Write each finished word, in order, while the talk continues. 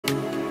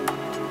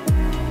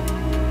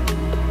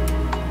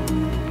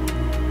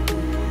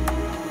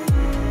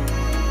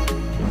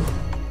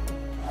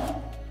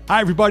Hi,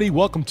 everybody.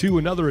 Welcome to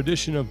another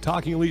edition of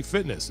Talking Elite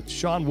Fitness. It's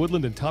Sean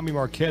Woodland and Tommy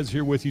Marquez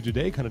here with you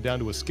today, kind of down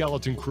to a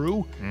skeleton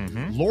crew.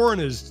 Lauren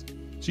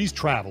she's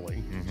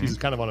traveling. She's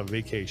kind of on a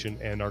vacation.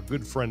 And our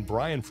good friend,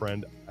 Brian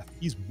Friend,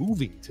 he's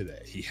moving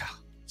today. Yeah.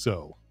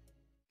 So,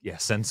 yeah,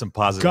 send some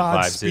positive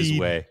vibes his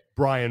way.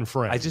 Brian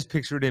Friend. I just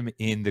pictured him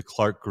in the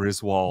Clark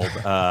Griswold,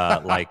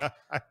 like,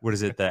 what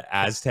is it, the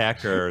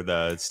Aztec or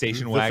the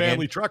station wagon? The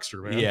family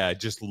truckster, man. Yeah,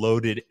 just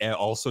loaded,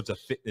 all sorts of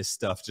fitness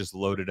stuff just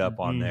loaded up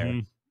on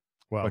there.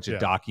 Well, bunch of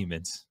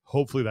documents.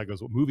 Hopefully that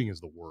goes. Moving is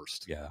the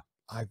worst. Yeah.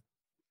 I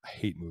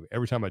hate moving.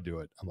 Every time I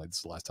do it, I'm like, this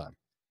is the last time.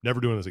 Never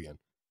doing this again.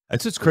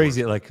 That's what's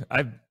crazy. Like, I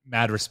have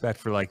mad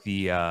respect for like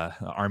the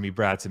army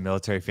brats and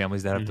military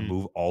families that have to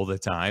move all the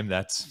time.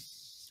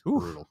 That's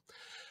brutal.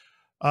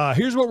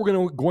 Here's what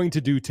we're going to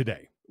do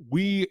today.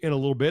 We, in a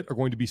little bit, are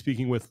going to be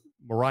speaking with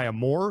Mariah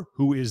Moore,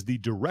 who is the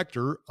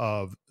director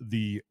of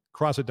the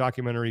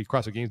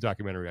CrossFit Games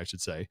documentary, I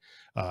should say.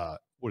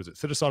 What is it?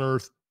 Fittest on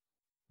Earth,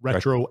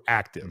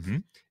 Retroactive.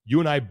 You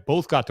and I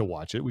both got to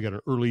watch it. We got an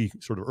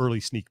early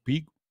sneak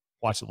peek.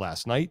 Watched it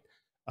last night.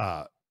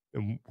 And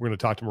we're going to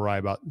talk to Mariah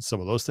about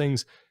some of those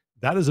things.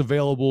 That is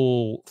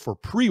available for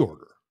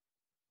pre-order,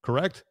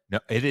 correct? No,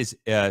 it is.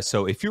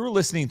 So if you were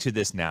listening to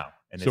this now,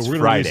 and it's we're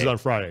going to release it on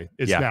Friday.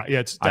 It's now. Yeah,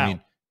 it's down. I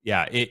mean,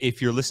 yeah,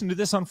 if you're listening to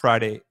this on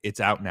Friday,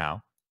 it's out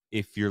now.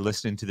 If you're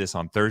listening to this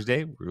on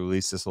Thursday, we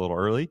release this a little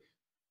early.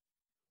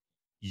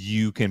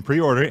 You can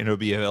pre-order it and it'll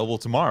be available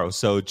tomorrow.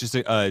 So just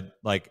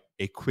like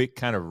a quick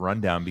kind of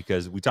rundown,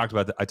 because I talked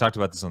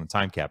about this on the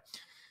time cap.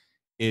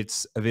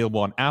 It's available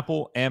on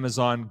Apple,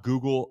 Amazon,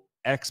 Google,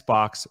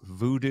 Xbox,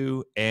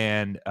 Vudu,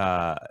 and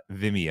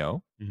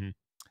Vimeo.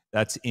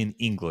 That's in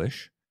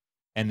English.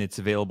 And it's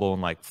available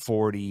in like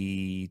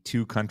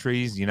 42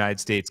 countries, United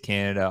States,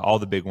 Canada, all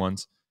the big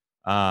ones.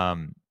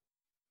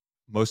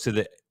 Most of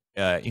the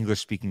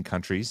English-speaking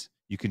countries.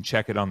 You can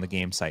check it on the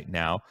game site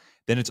now.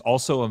 Then it's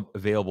also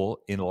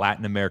available in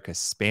Latin America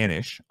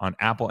Spanish on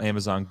Apple,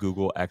 Amazon,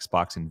 Google,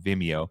 Xbox, and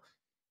Vimeo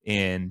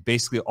in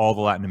basically all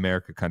the Latin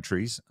America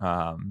countries.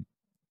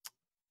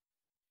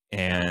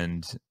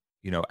 And,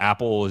 you know,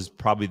 Apple is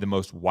probably the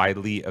most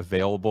widely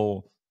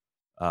available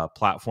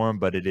platform,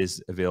 but it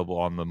is available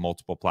on the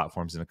multiple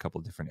platforms in a couple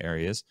of different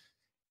areas.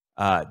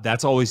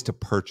 That's always to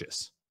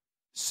purchase.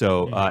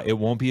 So it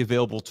won't be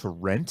available to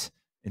rent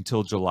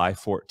until July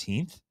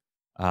 14th.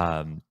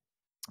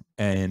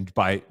 And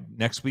by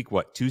next week,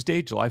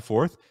 Tuesday, July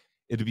 4th,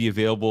 it'll be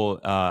available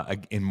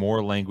in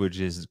more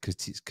languages: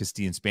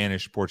 Castilian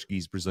Spanish,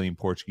 Portuguese, Brazilian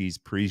Portuguese,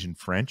 Parisian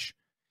French.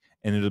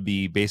 And it'll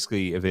be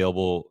basically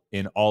available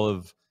in all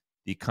of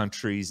the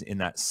countries in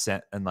that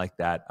set, and like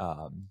that,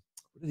 what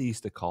do they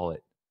used to call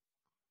it?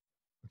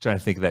 I'm trying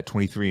to think of that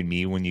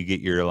 23andMe when you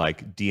get your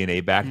like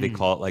DNA back. They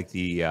call it like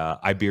the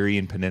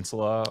Iberian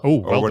Peninsula. Oh,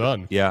 well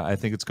done. Yeah, I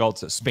think it's called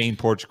Spain,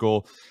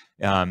 Portugal.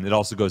 It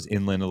also goes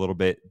inland a little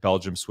bit: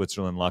 Belgium,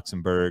 Switzerland,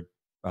 Luxembourg,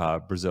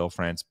 Brazil,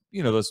 France.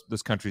 You know,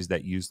 those countries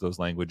that use those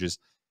languages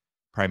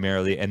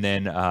primarily. And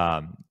then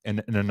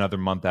in another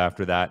month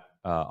after that,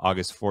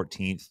 August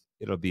 14th,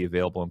 it'll be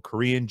available in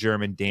Korean,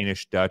 German,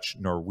 Danish, Dutch,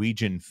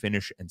 Norwegian,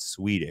 Finnish, and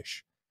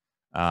Swedish.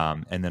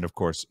 And then, of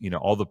course, you know,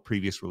 all the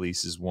previous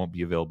releases won't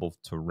be available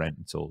to rent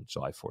until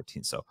July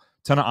 14th. So,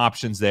 ton of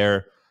options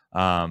there.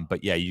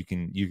 But yeah, you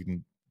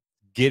can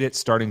get it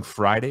starting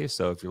Friday.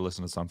 So if you're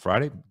listening to this on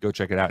Friday, go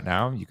check it out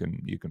now. You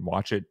can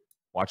watch it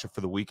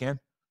for the weekend.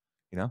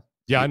 You know?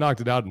 Yeah, I knocked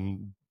it out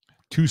in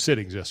 2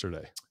 sittings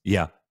yesterday.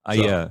 Yeah.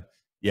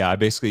 I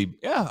basically,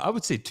 I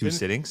would say 2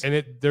 sittings.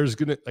 And there's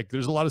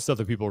a lot of stuff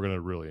that people are gonna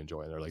really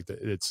enjoy in there. Like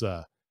there's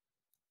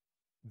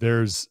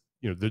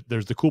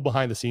the cool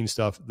behind the scenes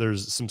stuff.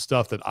 There's some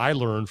stuff that I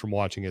learned from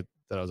watching it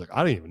that I was like,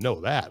 I didn't even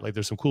know that. Like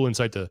there's some cool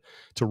insight to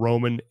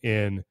Roman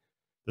in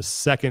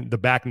the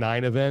back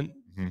 9 event.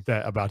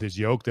 That about his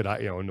yoke that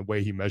and the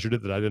way he measured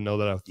it, that I didn't know,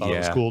 that I thought it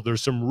was cool.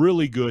 There's some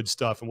really good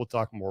stuff, and we'll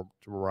talk more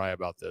to Mariah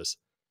about this,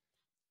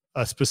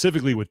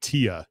 specifically with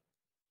Tia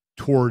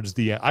towards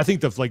the end. I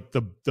think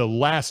the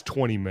last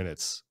 20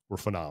 minutes were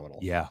phenomenal.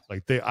 Yeah,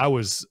 like I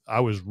was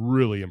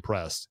really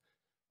impressed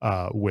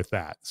with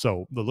that.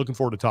 So looking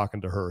forward to talking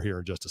to her here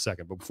in just a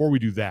second. But before we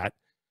do that,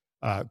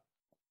 1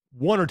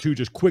 or 2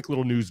 just quick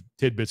little news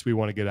tidbits we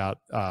want to get out.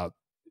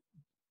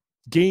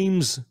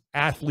 Games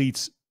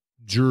athletes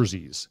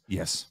jerseys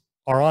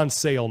are on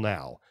sale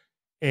now,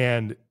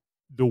 and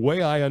the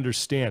way I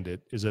understand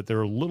it is that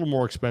they're a little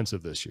more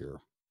expensive this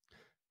year,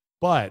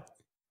 but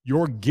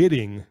you're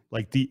getting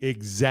like the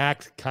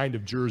exact kind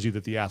of jersey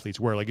that the athletes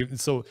wear. Like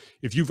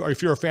if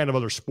you're a fan of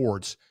other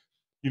sports,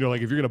 you know, like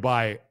if you're going to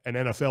buy an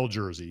NFL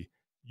jersey,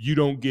 you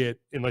don't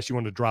get, unless you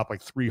want to drop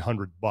like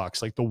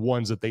 $300, like the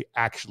ones that they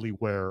actually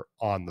wear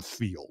on the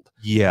field.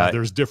 Yeah,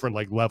 there's different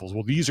like levels.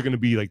 Well, these are going to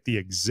be like the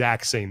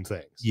exact same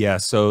things. Yeah,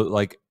 so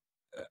like,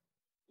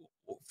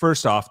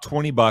 first off,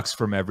 $20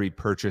 from every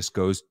purchase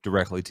goes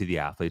directly to the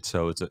athlete.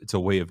 So it's a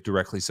way of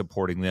directly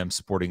supporting them,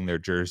 supporting their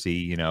jersey,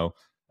 you know,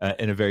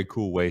 in a very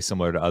cool way,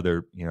 similar to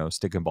other, you know,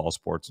 stick and ball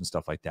sports and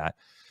stuff like that.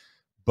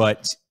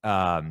 But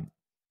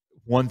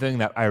one thing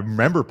that I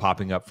remember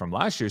popping up from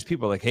last year is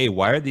people are like, hey,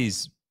 why are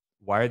these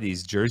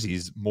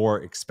jerseys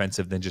more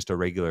expensive than just a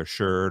regular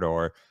shirt?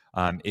 Or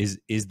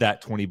is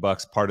that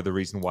 $20 part of the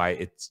reason why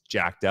it's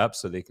jacked up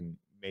so they can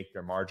make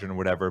their margin or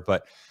whatever?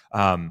 But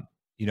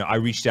you know, I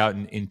reached out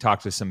and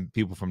talked to some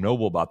people from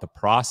Noble about the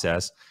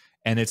process,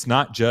 and it's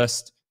not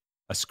just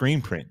a screen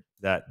print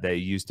that they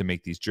use to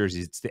make these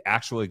jerseys. It's the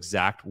actual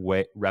exact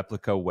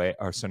replica way,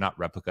 or so not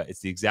replica, it's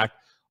the exact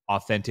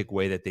authentic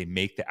way that they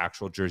make the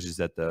actual jerseys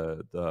that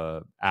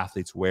the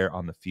athletes wear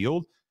on the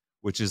field,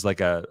 which is like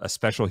a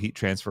special heat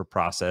transfer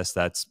process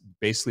that's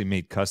basically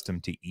made custom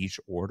to each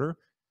order,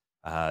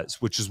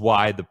 which is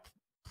why the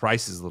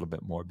price is a little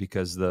bit more,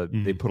 because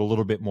they put a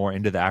little bit more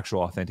into the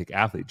actual authentic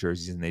athlete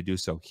jerseys, and they do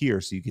so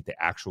here, so you get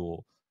the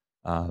actual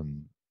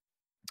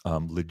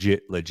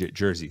legit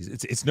jerseys.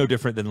 It's no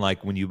different than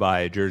like when you buy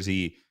a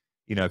jersey,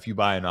 you know, if you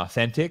buy an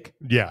authentic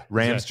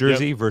Rams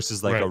jersey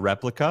versus like a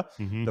replica,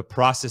 the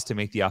process to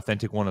make the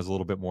authentic one is a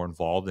little bit more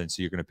involved, and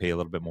so you're going to pay a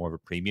little bit more of a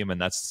premium,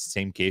 and that's the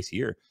same case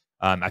here.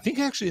 I think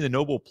actually the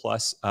Noble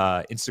Plus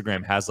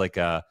Instagram has like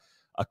a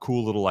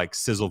cool little like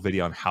sizzle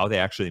video on how they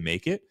actually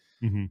make it.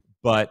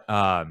 But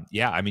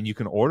yeah, I mean, you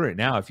can order it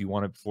now if you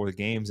want it before the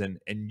games, and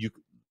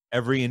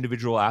every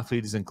individual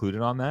athlete is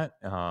included on that.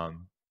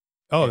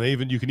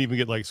 You can even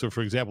get like, so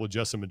for example,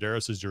 Justin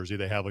Medeiros' jersey,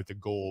 they have like the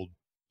gold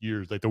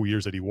years, like the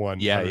years that he won.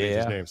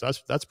 His name. So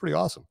that's pretty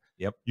awesome.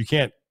 Yep. You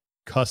can't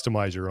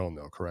customize your own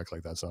though, correct?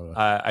 Like that's not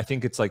I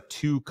think it's like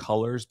 2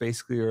 colors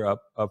basically are up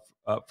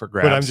for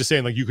grabs. But I'm just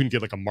saying, like, you couldn't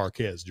get like a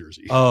Marquez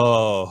jersey.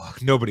 Oh,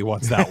 nobody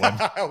wants that one.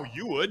 Oh,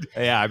 you would?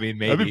 Yeah, I mean,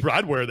 maybe.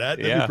 I'd wear that.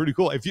 That'd be pretty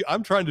cool.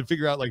 I'm trying to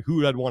figure out like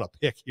who I'd want to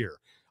pick here.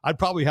 I'd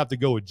probably have to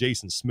go with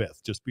Jason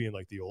Smith, just being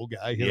like the old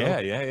guy. You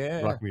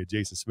know? Rock me a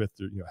Jason Smith,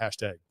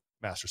 hashtag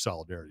Master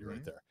Solidarity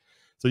right there.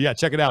 So yeah,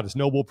 check it out. It's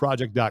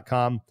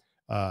nobleproject.com.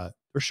 They're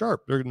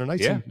sharp. They're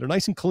nice. They're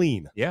nice and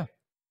clean. Yeah,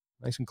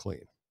 nice and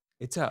clean.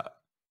 It's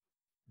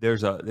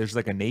there's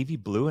like a navy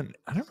blue, and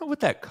I don't know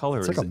what that color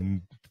is. It's like a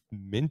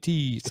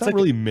minty. It's not like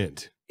really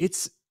mint.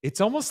 It's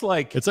almost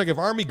like it's like if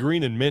Army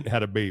Green and Mint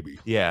had a baby.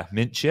 Yeah,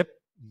 mint chip.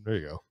 There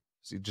you go.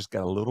 So you just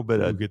got a little bit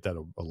of get that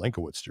a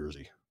Lenkowitz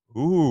jersey.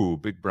 Ooh,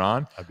 Big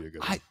Braun. That'd be a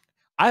good one.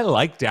 I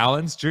like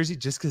Dallin's jersey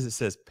just because it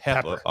says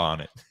pepper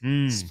on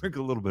it.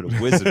 Sprinkle a little bit of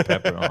wizard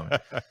pepper on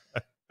it.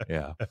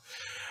 Yeah.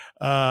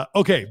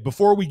 Okay,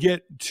 before we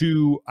get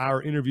to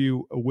our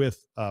interview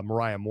with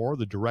Mariah Moore,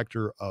 the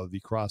director of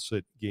the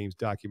CrossFit Games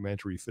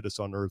documentary Fittest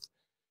on Earth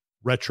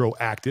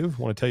Retroactive,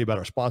 I want to tell you about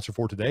our sponsor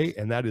for today,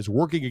 and that is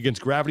Working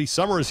Against Gravity.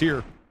 Summer is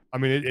here. I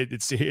mean,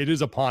 it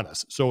is upon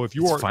us. So if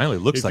you are finally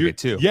looks like it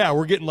too. Yeah,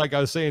 we're getting, like I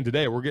was saying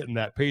today, we're getting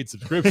that paid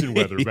subscription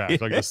weather back.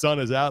 Like the sun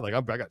is out. Like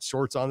I got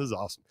shorts on. This is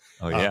awesome.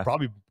 Oh yeah.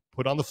 Probably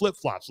put on the flip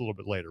flops a little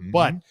bit later.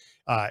 But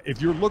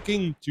if you're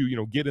looking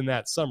to get in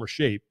that summer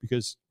shape,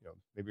 because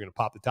maybe you're going to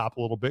pop the top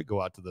a little bit,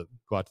 go out to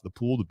the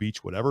pool, the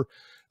beach, whatever.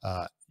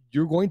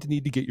 You're going to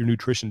need to get your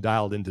nutrition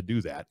dialed in to do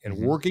that. And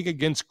Working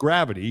Against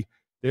Gravity,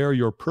 they are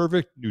your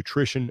perfect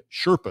nutrition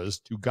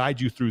Sherpas to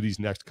guide you through these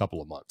next couple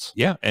of months.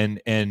 Yeah,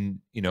 and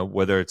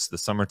whether it's the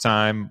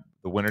summertime,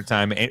 the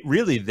wintertime, and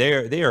really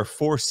they are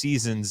 4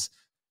 seasons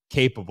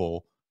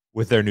capable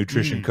with their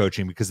nutrition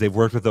coaching, because they've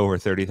worked with over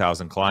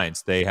 30,000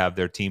 clients. They have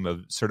their team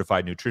of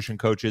certified nutrition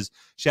coaches.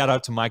 Shout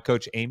out to my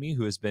coach Amy,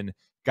 who has been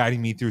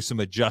guiding me through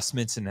some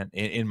adjustments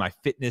in my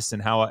fitness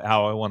and how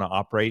I want to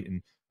operate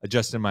and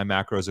adjusting my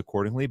macros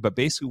accordingly. But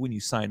basically, when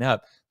you sign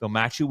up, they'll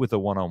match you with a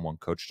one-on-one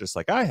coach, just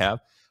like I have,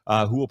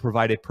 who will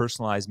provide a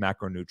personalized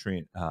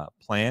macronutrient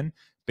plan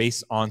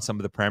based on some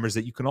of the parameters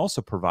that you can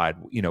also provide,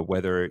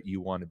 whether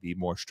you want to be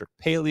more strict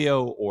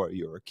paleo, or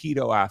you're a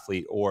keto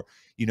athlete, or,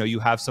 you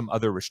have some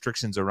other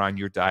restrictions around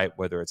your diet,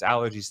 whether it's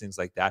allergies, things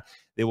like that.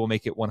 They will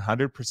make it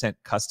 100%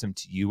 custom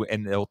to you,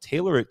 and they'll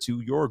tailor it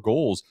to your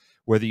goals,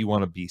 whether you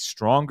want to be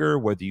stronger,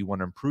 whether you want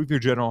to improve your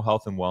general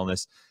health and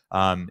wellness.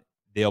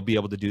 They'll be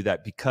able to do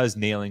that because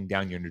nailing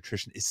down your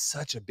nutrition is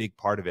such a big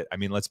part of it. I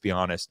mean, let's be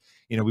honest.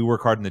 We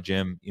work hard in the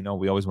gym.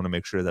 We always want to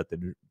make sure that the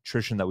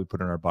nutrition that we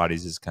put in our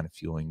bodies is kind of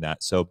fueling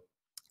that. So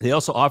they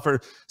also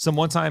offer some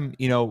one-time,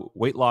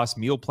 weight loss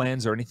meal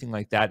plans or anything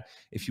like that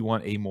if you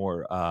want a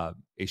more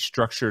a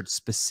structured,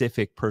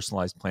 specific,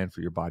 personalized plan for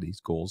your body's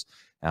goals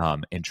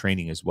and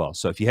training as well.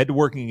 So if you head to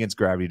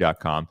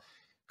workingagainstgravity.com,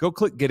 go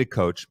click Get a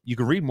Coach. You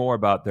can read more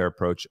about their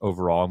approach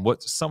overall and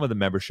what some of the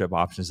membership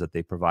options that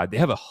they provide. They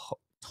have a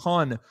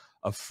ton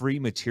of free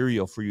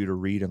material for you to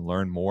read and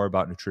learn more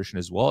about nutrition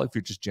as well, if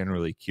you're just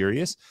generally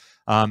curious.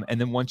 And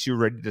then once you're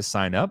ready to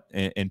sign up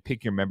and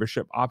pick your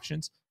membership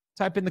options,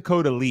 type in the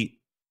code ELITE,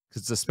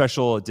 because it's a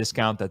special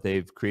discount that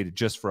they've created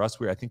just for us.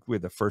 I think we're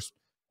the first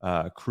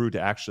crew to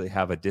actually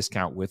have a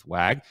discount with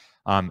WAG.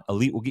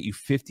 ELITE will get you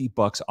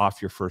 $50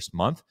 off your first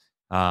month.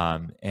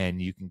 And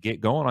you can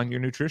get going on your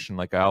nutrition.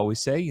 Like I always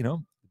say,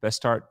 the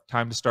best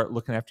time to start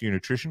looking after your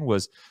nutrition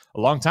was a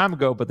long time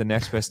ago, but the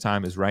next best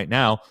time is right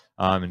now.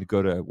 And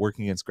go to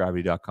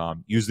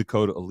workingagainstgravity.com. Use the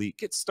code ELITE.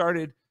 Get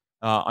started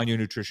on your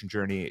nutrition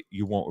journey.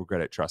 You won't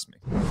regret it. Trust me.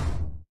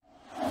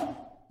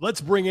 let's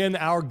bring in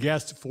our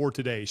guest for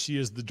today. She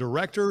is the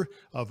director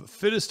of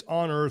Fittest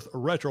on Earth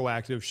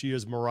Retroactive. She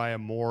is Mariah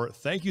Moore.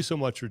 Thank you so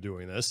much for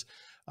doing this.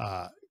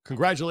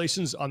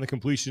 Congratulations on the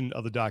completion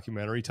of the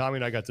documentary. Tommy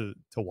and I got to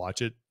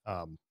watch it.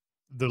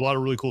 There's a lot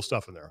of really cool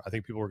stuff in there. I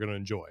think people are going to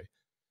enjoy.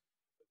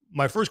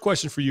 My first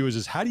question for you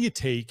is how do you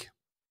take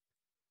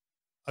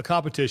a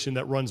competition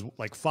that runs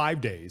like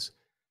 5 days,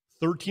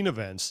 13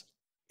 events,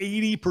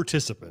 80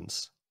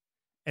 participants,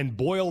 and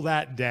boil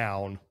that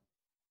down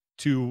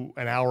to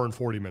an hour and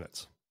 40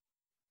 minutes?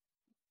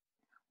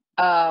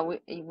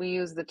 We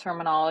use the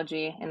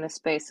terminology in the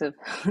space of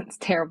it's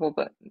terrible,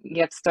 but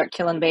you have to start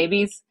killing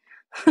babies.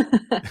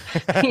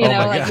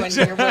 Like when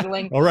you're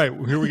whittling. All right,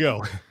 here we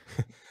go.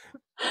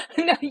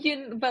 No,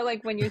 but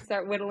like when you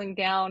start whittling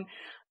down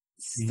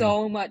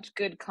so much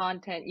good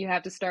content, you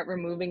have to start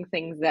removing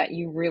things that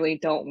you really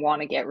don't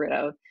want to get rid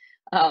of.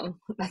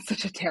 That's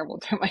such a terrible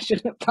term. I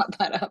shouldn't have brought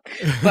that up.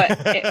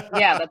 But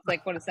that's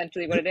like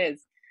essentially what it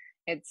is.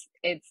 It's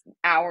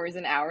hours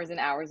and hours and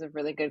hours of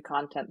really good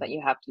content that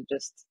you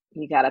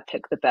got to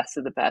pick the best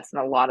of the best,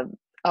 and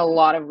a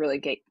lot of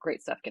really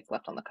great stuff gets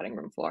left on the cutting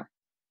room floor.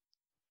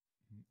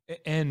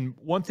 And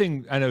one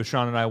thing I know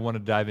Sean and I want to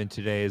dive in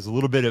today is a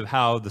little bit of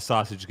how the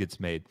sausage gets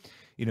made.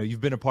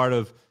 You've been a part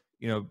of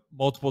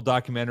multiple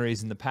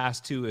documentaries in the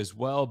past too as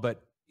well,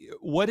 but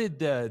what did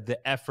the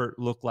effort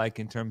look like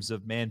in terms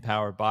of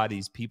manpower,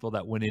 bodies, people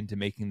that went into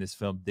making this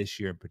film this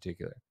year in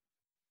particular?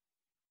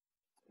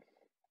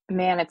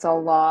 Man, it's a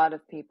lot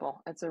of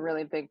people. It's a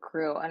really big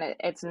crew, and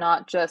it's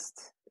not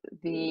just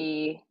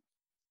the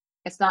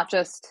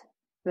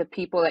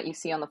people that you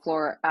see on the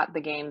floor at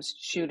the games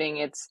shooting.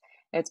 It's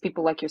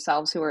people like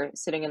yourselves who are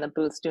sitting in the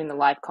booths doing the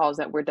live calls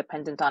that we're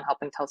dependent on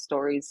helping tell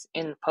stories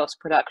in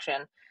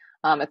post-production.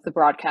 It's the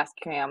broadcast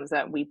cams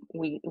that we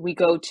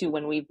go to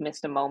when we've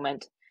missed a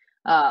moment.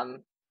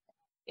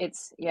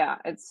 It's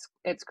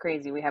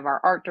crazy. We have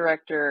our art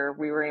director.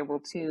 We were able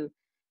to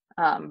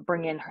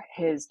bring in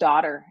his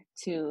daughter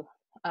to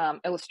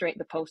illustrate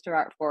the poster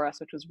art for us,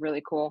 which was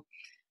really cool.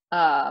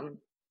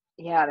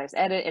 It's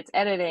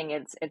editing,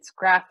 it's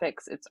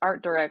graphics, it's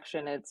art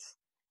direction, it's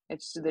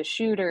the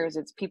shooters,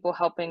 it's people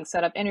helping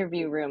set up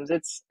interview rooms.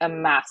 It's a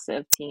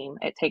massive team.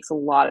 It takes a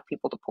lot of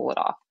people to pull it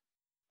off.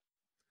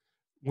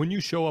 When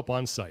you show up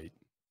on site,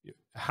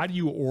 how do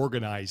you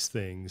organize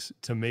things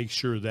to make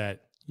sure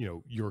that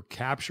you're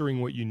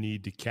capturing what you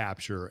need to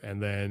capture,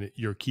 and then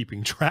you're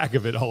keeping track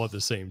of it all at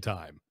the same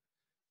time?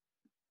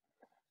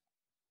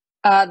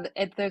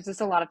 There's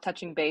just a lot of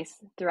touching base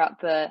throughout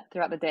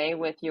the day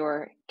with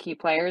your key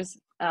players.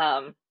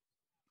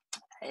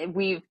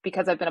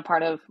 Because I've been a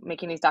part of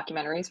making these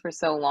documentaries for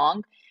so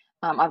long,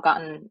 I've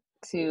gotten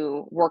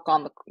to work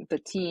on the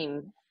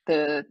team,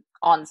 the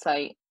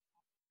on-site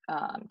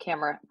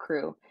camera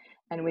crew,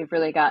 and we've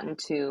really gotten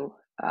to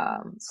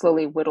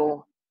slowly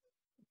whittle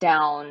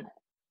down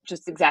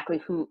just exactly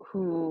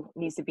who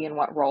needs to be in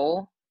what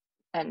role,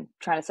 and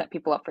trying to set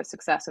people up for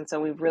success. And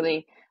so we've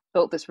really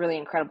built this really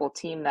incredible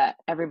team that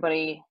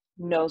everybody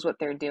knows what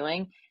they're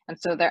doing. And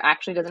so there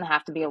actually doesn't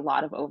have to be a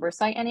lot of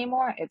oversight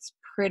anymore. It's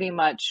pretty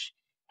much,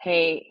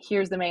 hey,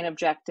 here's the main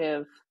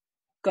objective,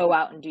 go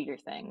out and do your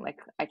thing. Like,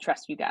 I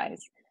trust you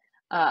guys.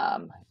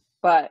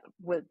 But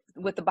with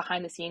the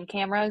behind the scene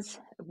cameras,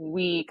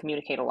 we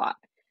communicate a lot.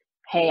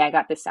 Hey, I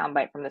got this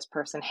soundbite from this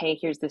person. Hey,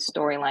 here's this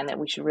storyline that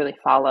we should really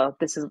follow.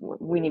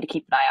 We need to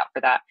keep an eye out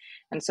for that.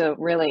 And so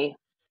really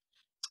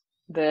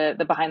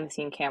the behind the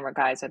scene camera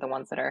guys are the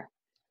ones that are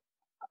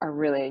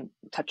really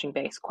touching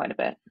base quite a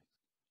bit.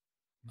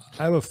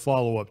 I have a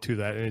follow-up to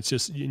that. And it's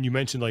just, you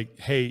mentioned like,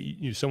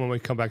 hey, someone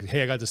might come back,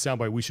 hey, I got the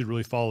soundbite, we should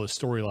really follow the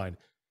storyline.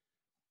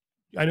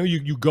 I know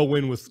you go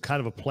in with kind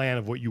of a plan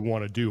of what you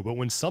want to do, but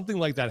when something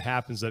like that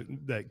happens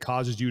that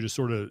causes you to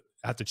sort of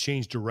have to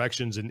change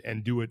directions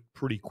and do it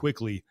pretty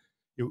quickly,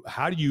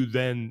 how do you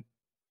then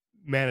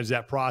manage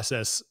that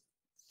process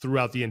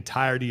throughout the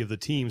entirety of the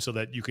team so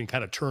that you can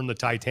kind of turn the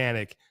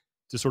Titanic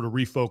to sort of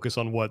refocus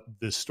on what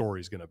this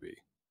story is going to be?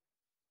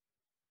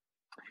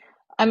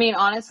 I mean,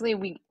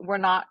 honestly, we're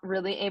not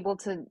really able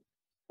to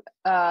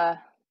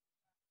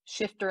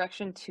shift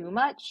direction too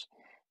much,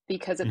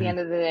 because at the end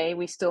of the day,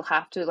 we still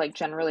have to like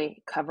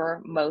generally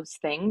cover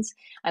most things.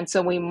 And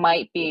so we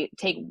might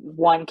take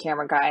one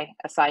camera guy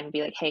aside and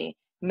be like, hey,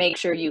 make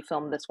sure you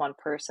film this one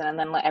person, and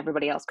then let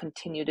everybody else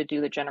continue to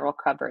do the general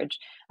coverage.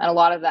 And a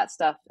lot of that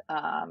stuff,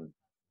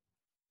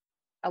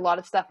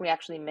 we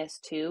actually miss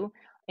too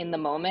in the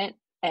moment.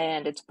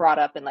 And it's brought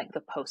up in like the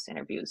post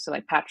interviews. So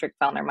like Patrick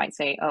Fellner might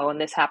say, oh, and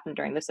this happened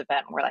during this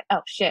event. And we're like, oh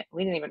shit,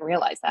 we didn't even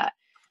realize that.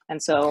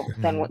 And so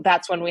then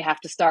that's when we have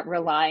to start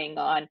relying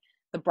on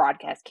the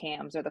broadcast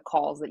cams or the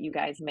calls that you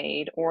guys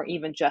made, or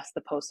even just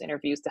the post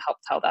interviews to help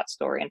tell that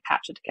story and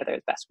patch it together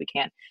as best we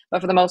can. But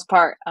for the most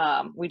part,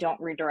 we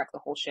don't redirect the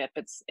whole ship.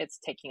 It's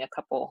taking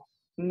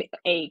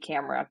a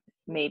camera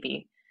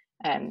maybe,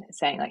 and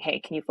saying like, hey,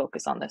 can you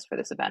focus on this for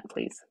this event,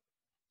 please?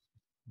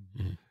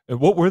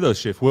 What were those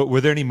shifts?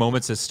 Were there any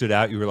moments that stood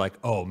out? You were like,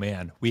 oh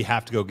man, we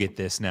have to go get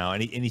this now.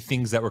 Any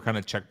things that were kind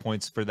of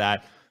checkpoints for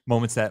that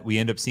moments that we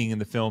end up seeing in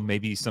the film,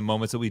 maybe some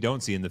moments that we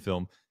don't see in the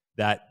film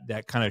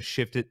that kind of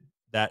shifted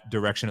that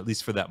direction, at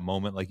least for that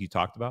moment, like you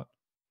talked about?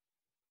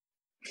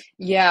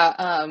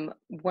 Yeah,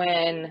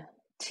 when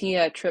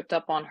Tia tripped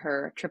up on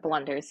her triple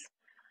unders,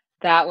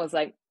 that was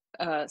like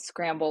a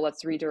scramble,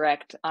 let's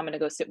redirect. I'm gonna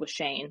go sit with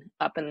Shane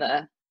up in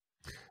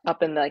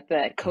like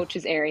the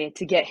coach's area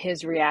to get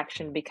his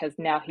reaction because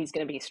now he's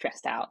going to be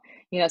stressed out,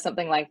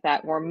 something like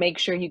that, or make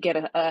sure you get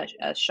a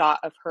shot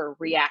of her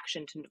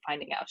reaction to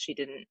finding out she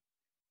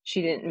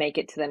didn't make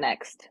it to the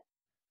next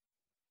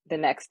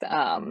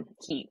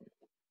heat,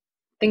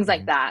 things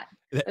like that.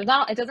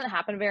 It doesn't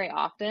happen very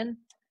often.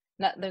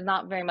 There's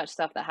not very much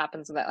stuff that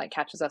happens that like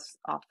catches us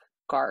off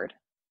guard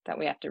that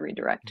we have to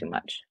redirect too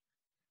much.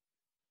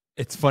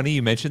 It's funny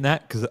you mentioned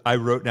that because I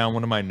wrote down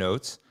one of my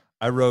notes.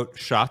 I wrote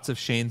shots of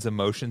Shane's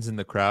emotions in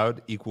the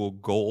crowd equal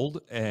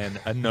gold,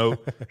 and a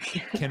note: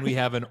 can we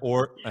have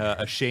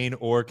a Shane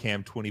or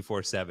cam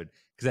 24/7?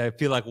 Because I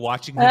feel like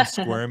watching him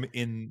squirm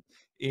in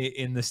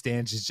the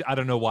stands. I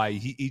don't know why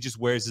he just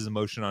wears his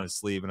emotion on his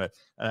sleeve, and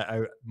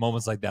I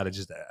moments like that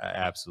I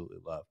absolutely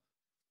love.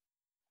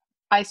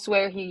 I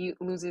swear he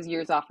loses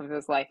years off of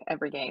his life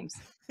every games.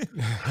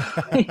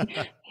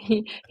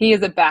 he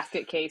is a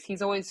basket case.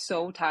 He's always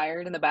so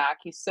tired in the back.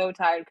 He's so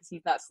tired because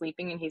he's not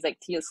sleeping, and he's like,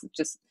 Tia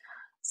just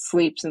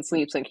sleeps and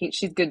sleeps. Like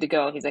she's good to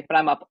go. He's like, but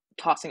I'm up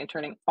tossing and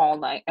turning all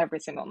night, every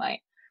single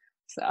night.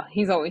 So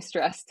he's always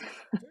stressed.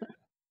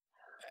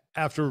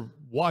 After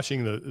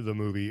watching the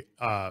movie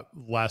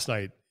last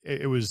night,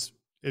 it was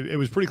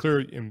pretty clear.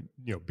 And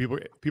people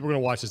are going to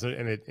watch this,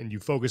 and you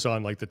focus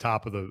on like the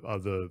top of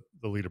the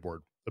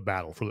leaderboard, the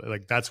battle for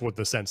like that's what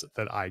the sense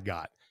that I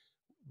got.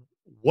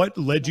 What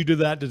led you to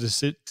that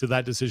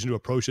decision to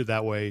approach it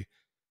that way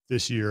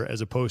this year,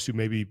 as opposed to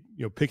maybe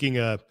picking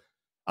a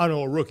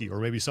rookie or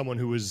maybe someone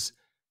who was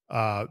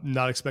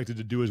not expected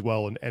to do as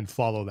well and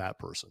follow that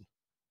person?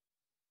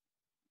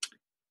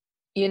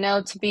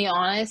 To be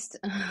honest,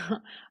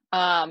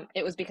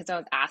 it was because I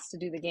was asked to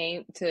do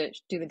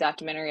the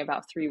documentary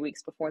about 3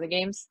 weeks before the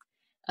games.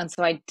 And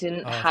so I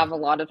didn't have a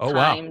lot of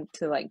time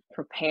to like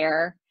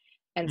prepare.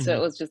 And so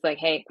it was just like,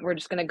 hey, we're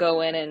just going to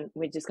go in and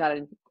we're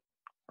going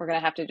to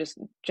have to just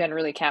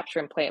generally capture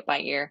and play it by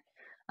ear.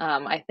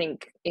 I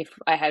think if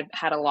I had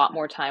had a lot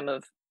more time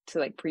to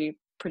like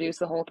produce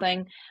the whole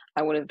thing,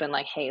 I would have been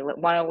like, hey,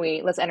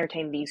 let's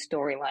entertain these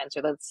storylines,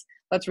 or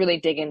let's really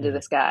dig into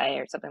this guy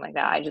or something like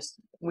that.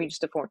 We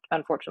just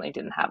unfortunately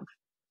didn't have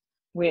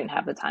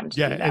the time to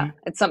do that.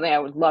 It's something I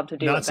would love to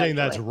do. Not saying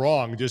that's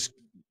wrong, just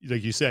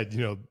like you said,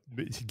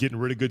 getting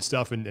rid of good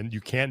stuff and you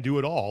can't do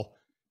it all.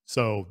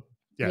 So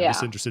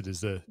just interested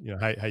as to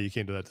how you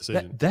came to that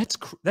decision.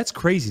 That's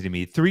crazy to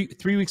me. Three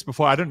weeks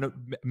before, I don't know,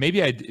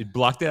 maybe I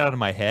blocked it out of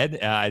my head.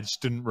 I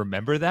just didn't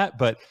remember that,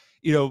 but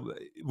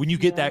when you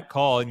get that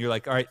call and you're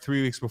like, all right,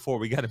 3 weeks before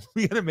we got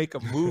to make a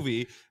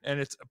movie, and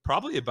it's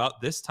probably about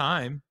this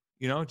time,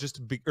 just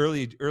a big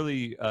early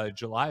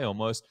July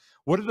almost.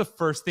 What are the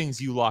first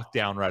things you lock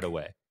down right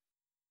away?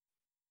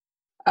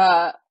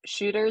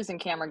 Shooters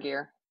and camera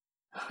gear.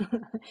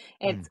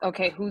 It's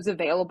okay, who's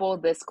available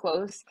this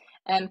close?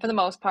 And for the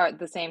most part,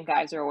 the same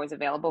guys are always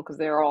available because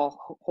they're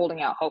all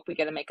holding out hope we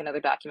get to make another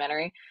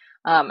documentary.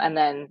 And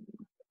then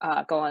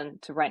going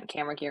to rent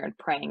camera gear and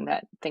praying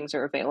that things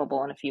are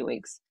available in a few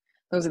weeks.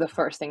 Those are the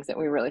first things that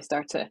we really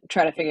start to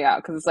try to figure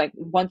out, because it's like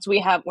once we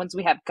have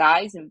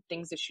guys and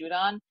things to shoot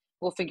on,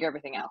 we'll figure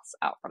everything else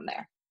out from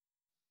there.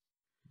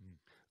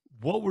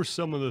 What were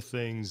some of the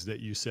things that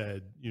you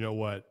said,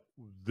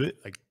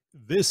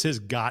 this has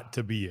got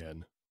to be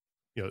in?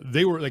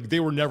 They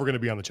were never going to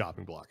be on the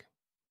chopping block.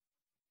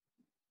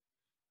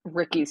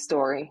 Ricky's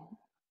story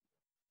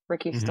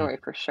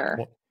for sure.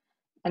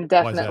 And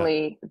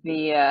definitely just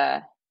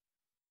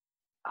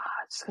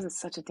because it's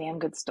such a damn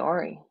good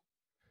story.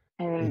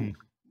 And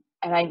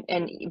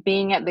and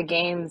being at the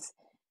games,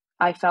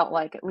 I felt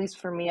like, at least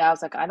for me, I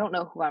was like, I don't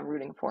know who I'm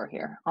rooting for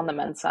here on the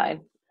men's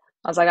side.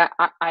 I was like,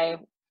 I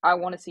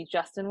want to see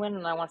Justin win,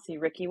 and I want to see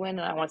Ricky win,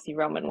 and I want to see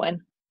Roman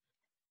win.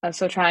 And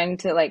so trying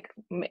to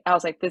I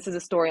was like, this is a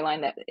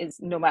storyline that is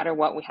no matter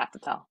what we have to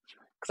tell,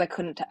 because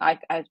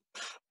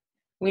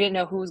we didn't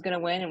know who was going to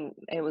win, and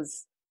it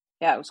was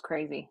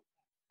crazy.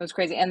 It was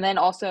crazy. And then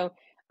also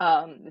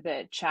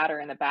the chatter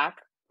in the back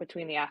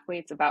between the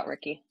athletes about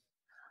Ricky.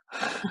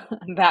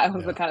 That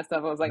was the kind of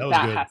stuff I was like,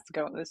 that has to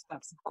go. This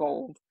stuff's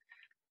gold.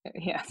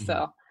 Yeah.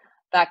 So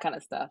that kind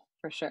of stuff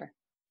for sure.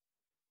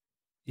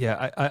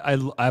 Yeah. I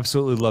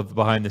absolutely love the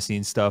behind the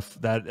scenes stuff,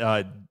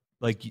 that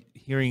like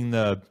hearing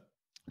the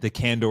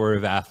candor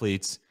of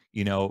athletes,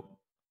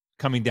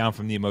 coming down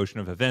from the emotion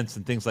of events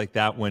and things like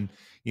that, when,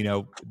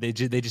 they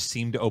just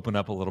seem to open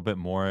up a little bit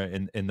more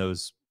in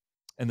those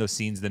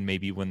scenes than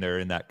maybe when they're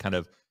in that kind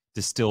of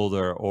distilled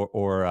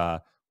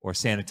or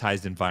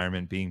sanitized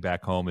environment being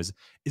back home. Is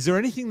there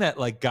anything that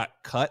got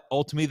cut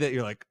ultimately that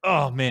you're like,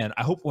 oh man,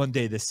 I hope one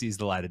day this sees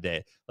the light of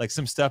day? Like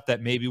some stuff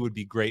that maybe would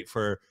be great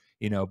for,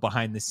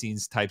 behind the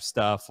scenes type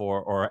stuff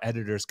or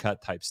editor's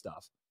cut type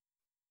stuff?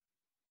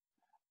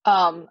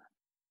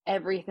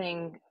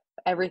 Everything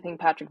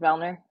Patrick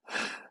Vellner.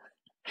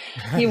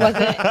 He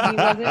wasn't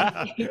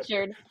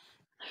featured.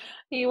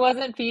 He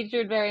wasn't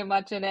featured very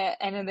much in it,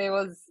 and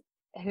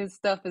his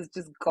stuff is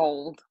just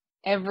gold.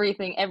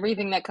 Everything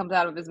that comes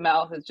out of his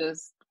mouth is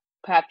just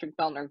Patrick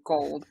Vellner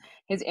gold.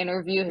 His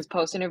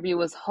post interview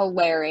was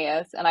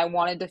hilarious, and I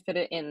wanted to fit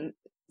it in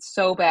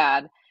so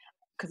bad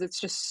because it's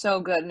just so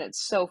good and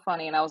it's so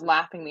funny, and I was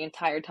laughing the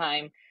entire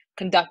time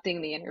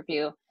conducting the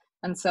interview.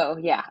 And so,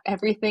 yeah,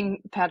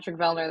 everything Patrick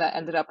Vellner that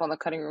ended up on the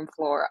cutting room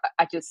floor,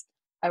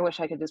 I wish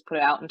I could just put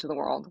it out into the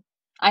world.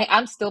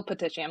 I'm still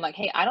petitioning. I'm like,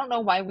 hey, I don't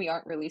know why we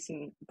aren't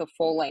releasing the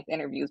full length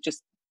interviews.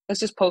 Let's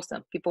just post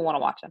them. People want to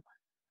watch them.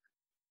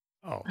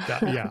 Oh,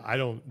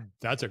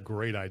 that's a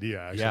great idea.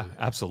 Actually. Yeah,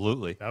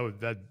 absolutely. I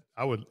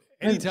would,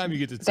 anytime you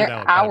get to sit down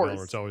with Pat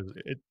Vellner,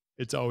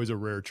 it's always a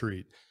rare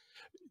treat.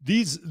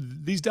 These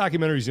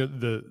documentaries,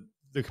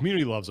 the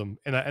community loves them.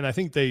 And I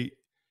think they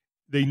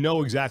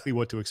know exactly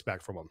what to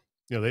expect from them.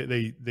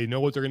 They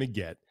know what they're going to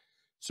get.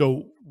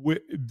 So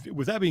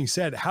with that being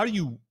said, how do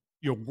you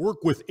work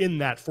within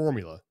that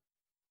formula,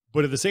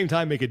 but at the same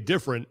time make it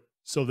different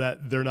so that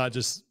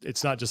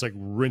it's not just like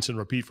rinse and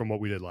repeat from what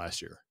we did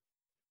last year?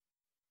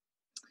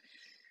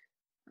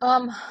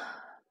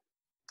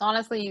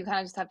 Honestly, you kind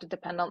of just have to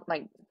depend on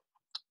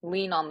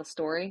lean on the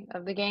story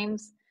of the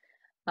games.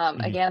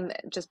 Again,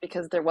 just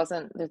because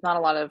there's not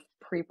a lot of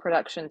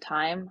pre-production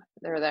time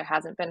there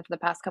hasn't been for the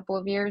past couple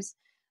of years.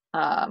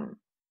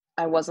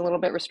 I was a little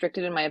bit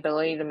restricted in my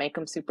ability to make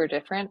them super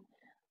different.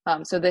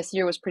 So this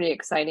year was pretty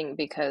exciting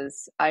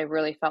because I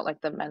really felt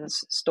like the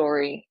men's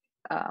story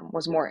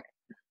was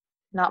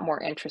not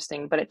more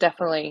interesting, but it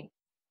definitely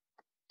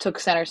took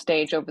center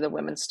stage over the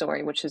women's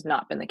story, which has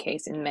not been the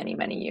case in many,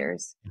 many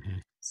years. Mm-hmm.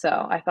 So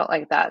I felt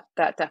like that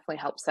definitely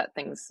helped set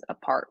things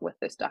apart with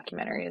this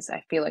documentary. Is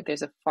I feel like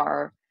there's a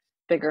far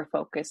bigger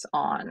focus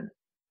on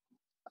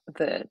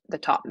the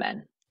top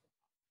men.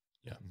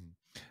 Yeah.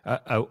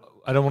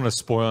 I don't want to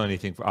spoil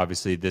anything for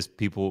obviously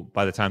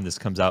by the time this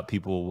comes out,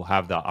 people will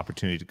have the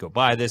opportunity to go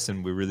buy this,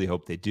 and we really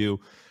hope they do.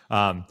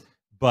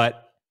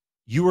 But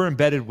you were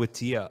embedded with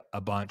Tia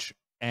a bunch,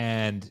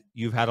 and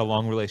you've had a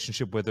long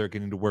relationship with her,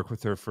 getting to work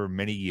with her for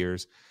many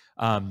years.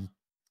 But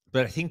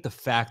I think the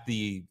fact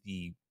the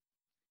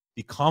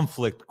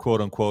conflict,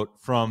 quote unquote,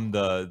 from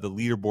the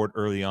leaderboard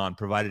early on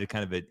provided a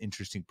kind of an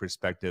interesting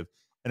perspective.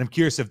 And I'm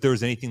curious if there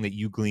was anything that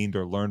you gleaned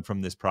or learned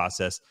from this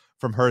process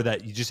from her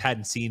that you just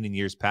hadn't seen in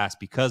years past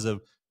because of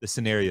the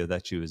scenario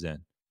that she was in.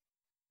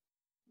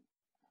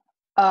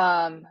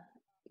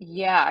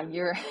 Yeah,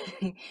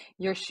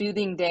 your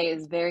shooting day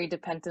is very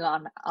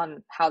dependent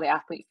on how the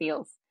athlete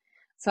feels.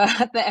 So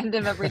at the end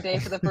of every day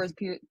for the first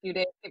few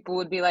days, people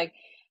would be like,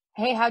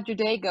 hey, how'd your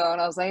day go? And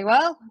I was like,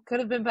 well,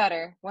 could have been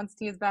better. Once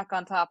Tia's back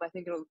on top, I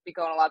think it'll be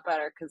going a lot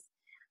better because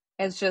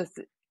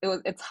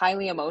it's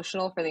highly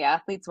emotional for the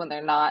athletes when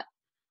they're not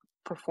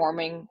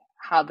performing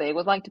how they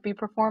would like to be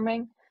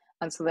performing.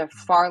 And so they're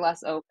far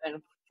less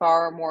open,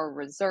 far more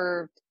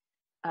reserved.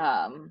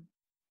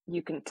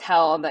 You can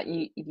tell that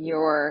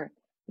you're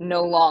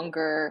no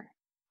longer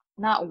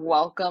not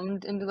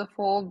welcomed into the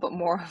fold, but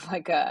more of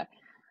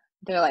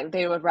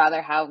they would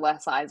rather have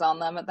less eyes on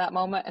them at that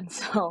moment. And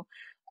so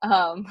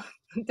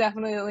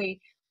definitely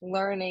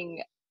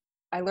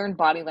I learned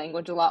body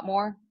language a lot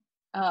more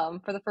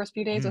for the first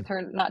few days with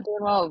her not doing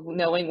well,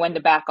 knowing when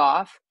to back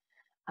off.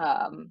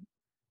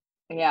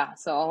 Yeah,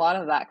 so a lot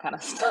of that kind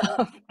of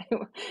stuff.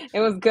 It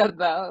was good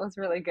though. It was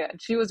really good.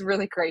 She was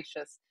really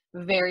gracious,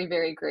 very,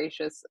 very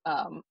gracious,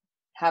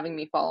 having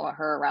me follow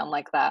her around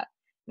like that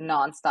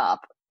nonstop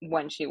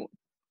when she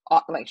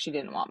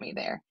didn't want me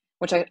there,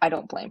 which I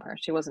don't blame her.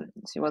 She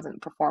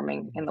wasn't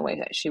performing in the way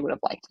that she would have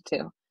liked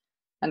to,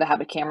 and to have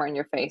a camera in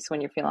your face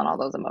when you're feeling all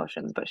those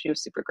emotions, but she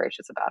was super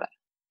gracious about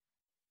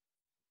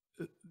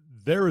it.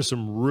 There is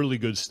some really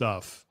good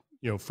stuff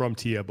from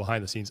Tia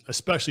behind the scenes,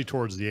 especially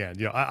towards the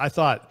end. I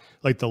thought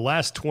like the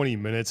last 20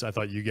 minutes, I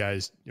thought you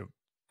guys,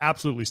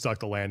 absolutely stuck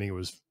the landing. It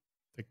was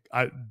like,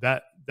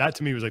 that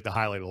to me was like the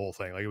highlight of the whole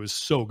thing. Like it was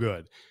so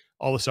good.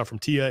 All the stuff from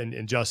Tia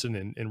and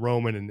Justin and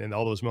Roman and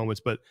all those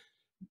moments. But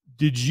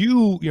did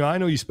you, I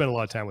know you spent a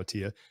lot of time with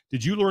Tia.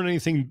 Did you learn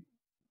anything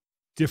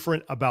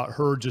different about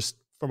her just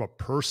from a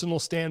personal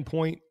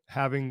standpoint,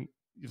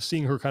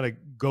 seeing her kind of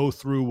go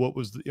through what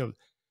was, I mean,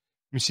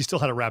 she still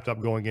had it wrapped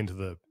up going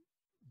into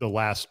the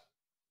last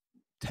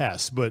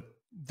test, but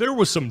there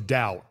was some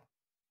doubt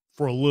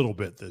for a little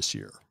bit this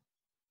year.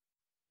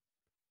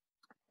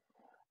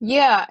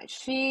 Yeah,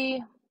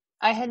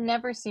 I had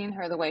never seen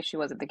her the way she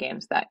was at the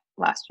games that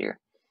last year.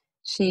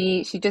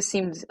 She just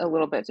seemed a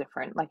little bit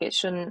different. Like it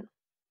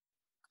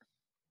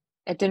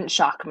didn't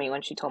shock me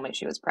when she told me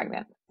she was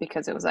pregnant,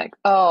 because it was like,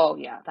 oh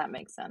yeah, that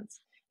makes sense.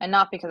 And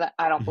not because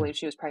I don't believe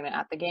she was pregnant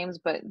at the games,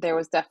 but there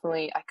was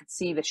definitely, I could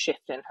see the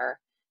shift in her,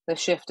 the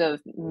shift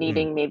of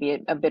needing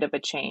maybe a bit of a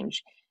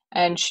change.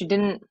 And she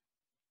didn't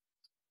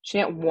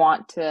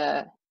want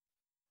to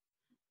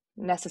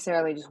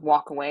necessarily just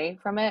walk away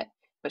from it,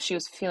 but she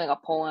was feeling a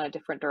pull in a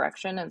different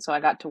direction. And so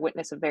I got to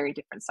witness a very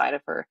different side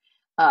of her.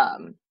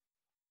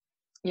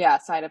 yeah,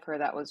 side of her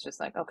that was just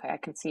like, okay, I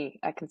can see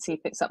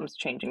something's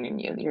changing in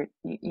you.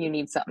 You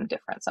need something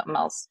different. Something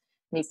else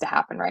needs to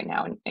happen right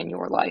now in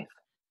your life.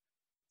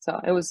 So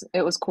it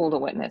was cool to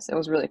witness. It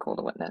was really cool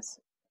to witness.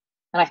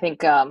 And I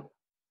think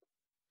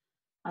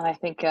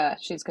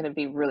she's going to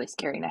be really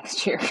scary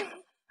next year.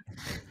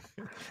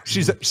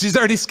 She's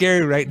already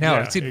scary right now.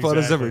 Yeah, I've seen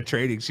photos of her exactly.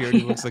 training. She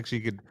already looks like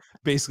she could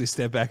basically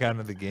step back out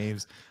of the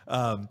games.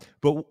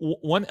 But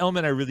one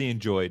element I really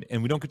enjoyed,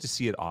 and we don't get to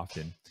see it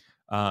often,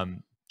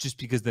 just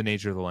because of the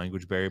nature of the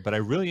language barrier, but I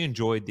really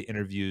enjoyed the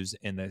interviews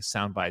and the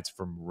sound bites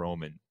from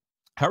Roman.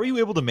 How are you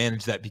able to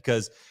manage that?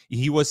 Because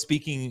he was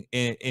speaking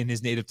in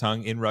his native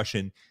tongue, in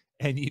Russian,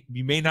 and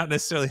you may not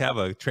necessarily have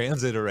a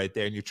translator right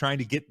there, and you're trying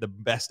to get the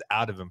best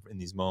out of him in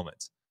these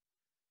moments.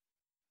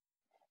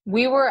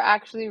 We were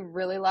actually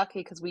really lucky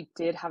because we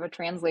did have a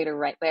translator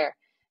right there.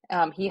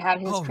 He had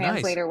his Oh, nice.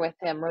 translator with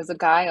him, Rosa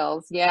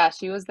Giles. Yeah,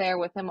 she was there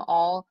with him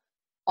all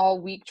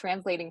week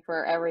translating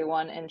for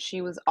everyone, and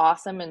she was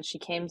awesome. And she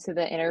came to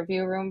the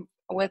interview room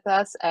with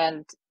us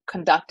and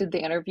conducted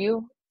the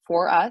interview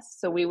for us.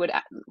 So we would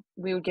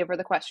give her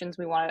the questions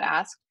we wanted to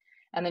ask,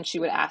 and then she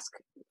would ask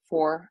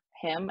for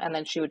him, and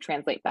then she would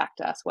translate back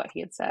to us what he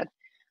had said.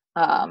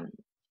 Um,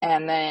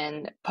 and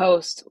then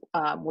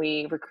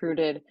we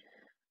recruited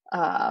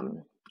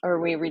or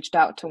we reached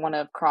out to one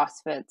of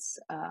CrossFit's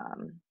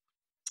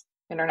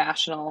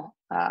international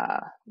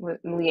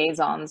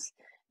liaisons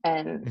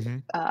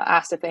and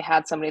asked if they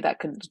had somebody that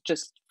could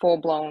just full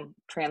blown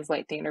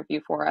translate the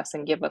interview for us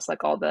and give us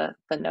like all the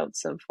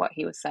notes of what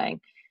he was saying.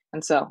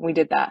 And so we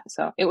did that.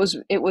 So it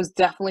was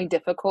definitely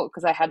difficult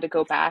because I had to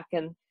go back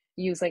and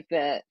use like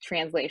the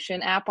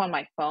translation app on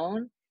my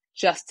phone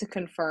just to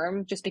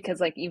confirm, just because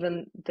like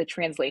even the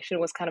translation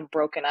was kind of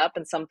broken up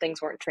and some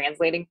things weren't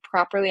translating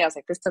properly. I was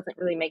like, this doesn't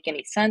really make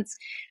any sense.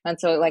 And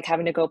so like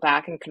having to go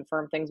back and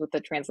confirm things with the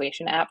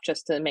translation app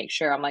just to make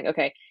sure, I'm like,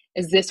 okay,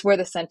 is this where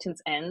the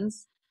sentence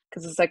ends?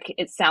 Because it's like,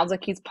 it sounds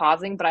like he's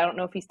pausing, but I don't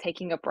know if he's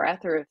taking a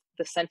breath or if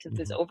the sentence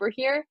is over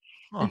here.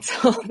 Huh. And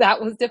so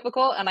that was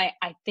difficult. And I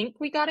think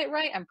we got it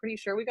right. I'm pretty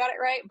sure we got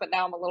it right, but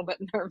now I'm a little bit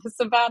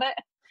nervous about it.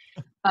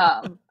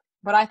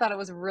 But I thought it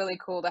was really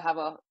cool to have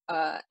a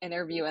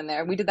interview in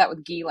there. We did that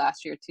with Guy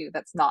last year too.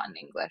 That's not in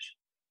English.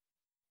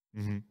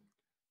 Mm-hmm.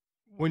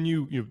 When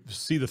you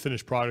see the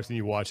finished product and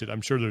you watch it,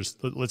 I'm sure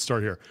let's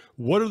start here.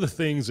 What are the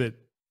things that,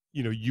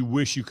 you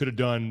wish you could have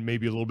done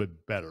maybe a little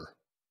bit better?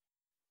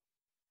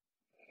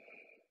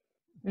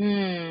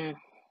 Wish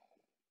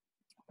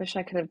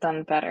I could have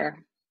done better.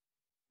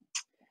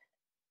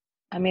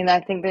 I mean, I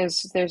think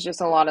there's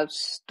just a lot of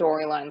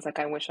storylines like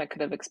I wish I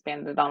could have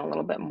expanded on a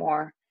little bit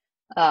more.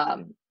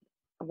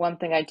 One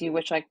thing I do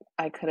wish I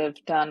could have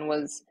done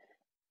was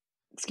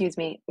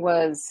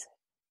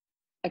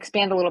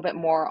expand a little bit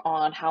more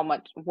on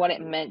what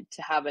it meant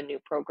to have a new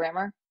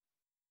programmer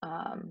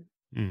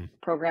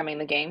programming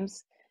the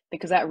games,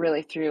 because that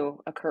really threw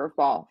a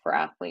curveball for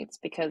athletes,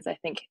 because I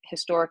think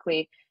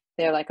historically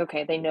they're like,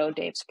 okay, they know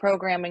Dave's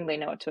programming, they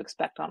know what to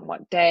expect on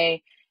what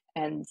day.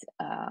 And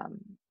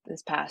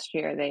this past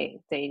year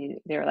they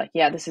were like,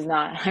 yeah, this is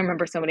not, I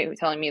remember somebody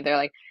telling me, they're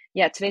like,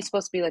 yeah, today's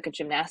supposed to be like a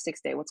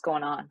gymnastics day, what's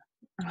going on?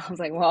 I was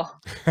like, well,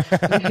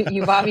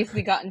 you've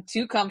obviously gotten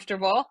too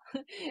comfortable.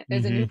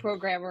 There's a new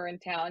programmer in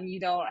town. You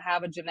don't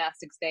have a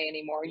gymnastics day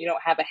anymore. You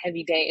don't have a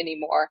heavy day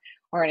anymore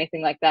or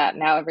anything like that.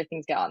 Now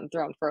everything's gotten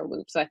thrown for a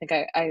loop. So I think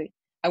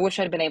I wish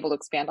I'd been able to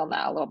expand on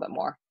that a little bit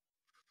more.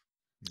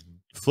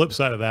 Flip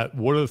side of that,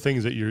 what are the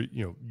things that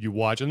you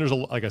watch? And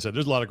like I said,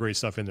 there's a lot of great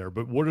stuff in there,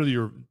 but what are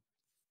the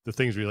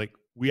things where you're like,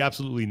 we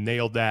absolutely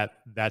nailed that.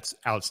 That's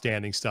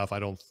outstanding stuff.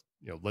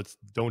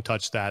 Don't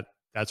touch that.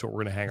 That's what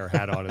we're going to hang our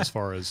hat on as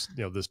far as,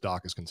 this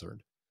doc is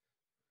concerned.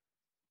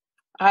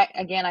 I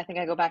think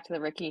I go back to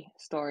the Ricky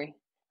story.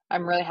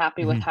 I'm really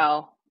happy with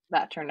how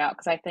that turned out,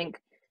 because I think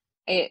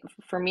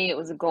for me, it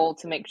was a goal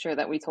to make sure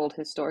that we told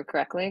his story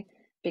correctly,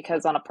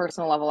 because on a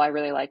personal level, I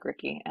really like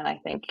Ricky and I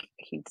think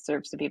he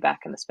deserves to be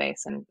back in the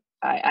space. And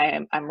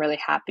I'm really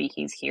happy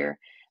he's here.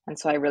 And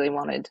so I really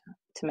wanted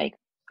to make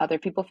other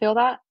people feel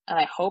that. And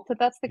I hope that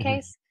that's the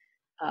case.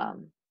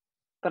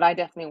 But I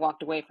definitely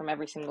walked away from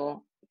every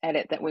single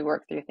edit that we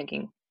worked through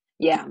thinking,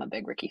 yeah, I'm a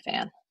big Ricky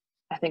fan.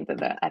 I think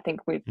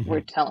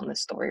we're telling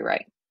this story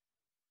right.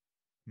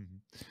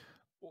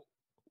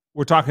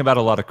 We're talking about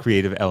a lot of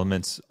creative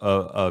elements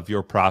of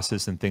your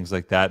process and things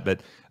like that.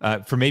 But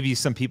for maybe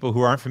some people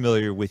who aren't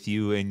familiar with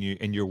you and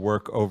your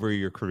work over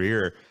your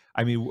career,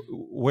 I mean,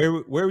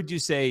 where would you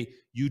say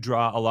you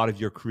draw a lot of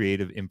your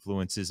creative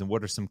influences, and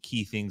what are some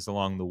key things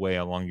along the way,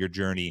 along your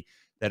journey,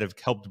 that have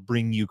helped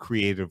bring you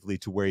creatively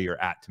to where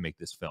you're at to make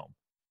this film?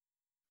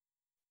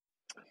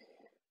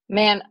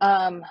 Man,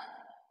 a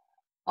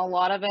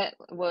lot of it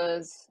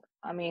was,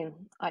 I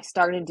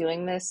started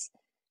doing this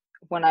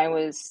when I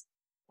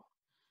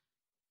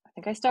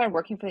think I started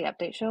working for the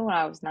Update Show when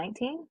I was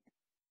 19,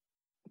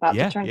 about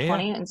to turn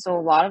 20. Yeah. And so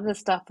a lot of the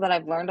stuff that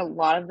I've learned, a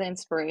lot of the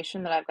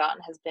inspiration that I've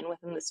gotten has been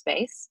within the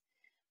space.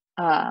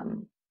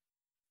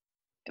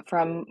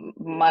 from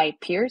my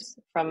peers,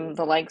 from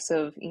the likes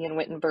of Ian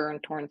Wittenberg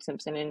and Torrance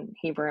Simpson and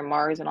Heber and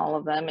Mars and all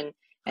of them,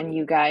 and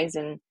you guys,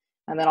 and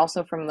then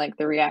also from like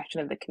the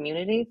reaction of the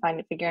community,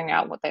 figuring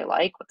out what they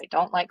like, what they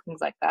don't like,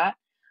 things like that.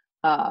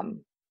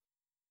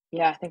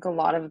 Yeah, I think a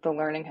lot of the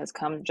learning has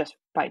come just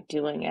by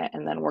doing it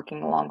and then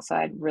working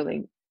alongside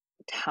really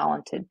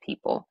talented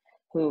people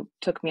who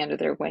took me under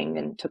their wing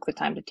and took the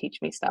time to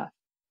teach me stuff.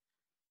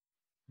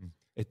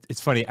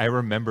 It's funny. I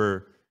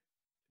remember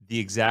the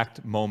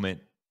exact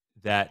moment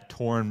that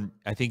Torn,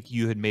 I think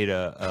you had made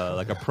a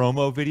like a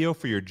promo video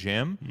for your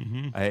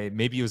gym.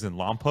 Maybe it was in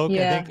Lompoc,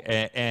 I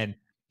think. And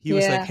he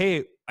was like,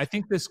 "Hey, I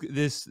think this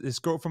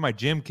girl from my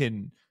gym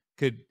could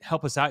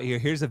help us out here.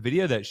 Here's a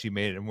video that she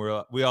made." And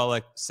we all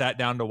like sat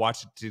down to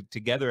watch it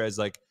together as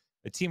like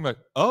a team. Like,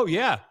 oh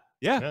yeah,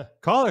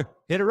 call her,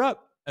 hit her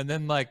up. And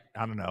then like,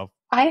 I don't know,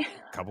 a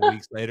couple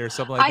weeks later,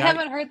 something like that. I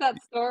haven't heard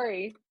that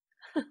story.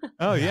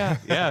 Oh yeah.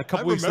 A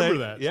couple weeks later,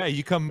 that. Yeah,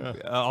 you come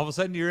all of a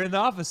sudden you're in the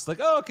office, like,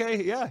 oh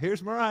okay, yeah,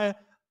 here's Mariah.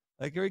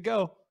 Like, here we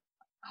go.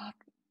 Oh,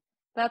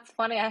 that's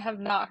funny. I have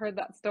not heard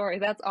that story.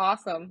 That's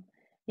awesome.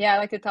 Yeah, I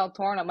like to tell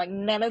Torn, I'm like,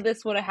 none of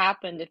this would have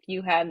happened if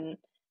you hadn't.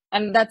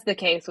 And that's the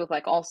case with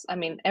like all. I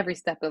mean, every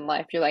step in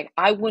life, you're like,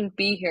 I wouldn't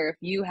be here if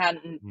you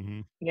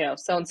hadn't. You know,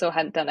 so and so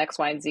hadn't done X,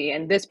 Y, and Z,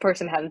 and this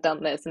person hadn't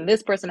done this, and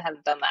this person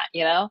hadn't done that.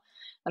 You know,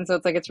 and so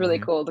it's like it's really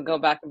cool to go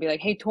back and be like,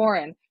 hey,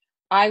 Torrin,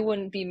 I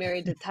wouldn't be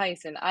married to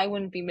Tyson. I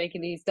wouldn't be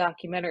making these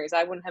documentaries.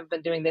 I wouldn't have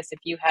been doing this if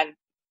you hadn't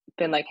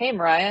been like, hey,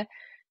 Mariah,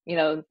 you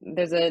know,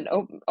 there's an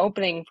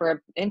opening for an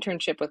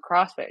internship with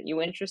CrossFit.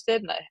 You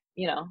interested? And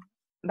you know,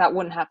 that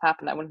wouldn't have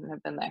happened. I wouldn't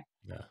have been there.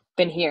 Yeah.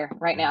 Been here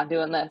right now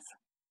doing this.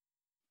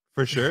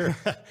 For sure.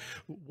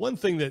 One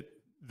thing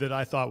that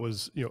I thought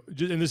was, you know,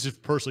 and this is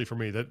personally for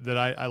me that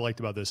I liked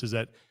about this is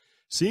that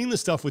seeing the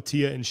stuff with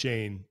Tia and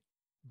Shane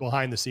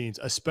behind the scenes,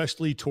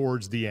 especially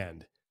towards the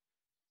end,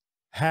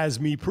 has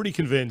me pretty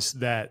convinced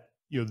that,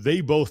 you know,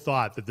 they both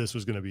thought that this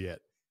was going to be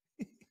it.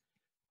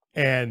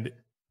 And,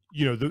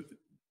 you know,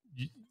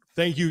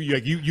 thank you.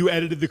 You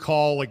edited the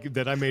call like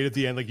that I made at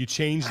the end, like you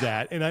changed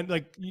that. And I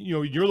like, you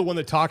know, you're the one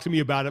that talked to me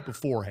about it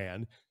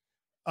beforehand.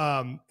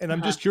 And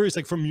I'm just curious,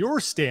 like from your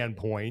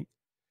standpoint,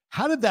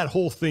 how did that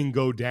whole thing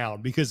go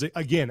down? Because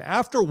again,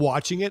 after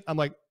watching it, I'm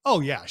like, oh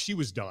yeah, she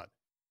was done.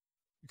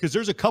 Because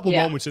there's a couple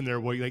moments in there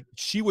where like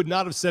she would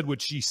not have said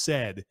what she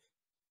said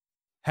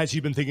had she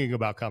been thinking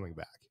about coming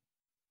back.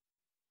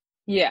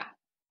 Yeah.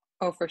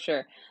 Oh, for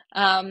sure.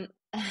 I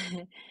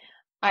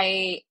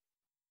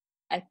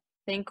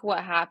think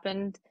what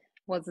happened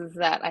was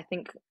that I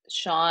think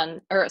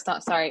Shane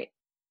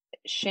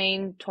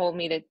told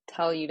me to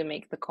tell you to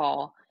make the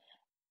call,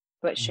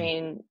 but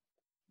Shane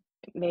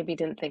maybe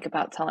didn't think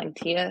about telling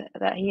Tia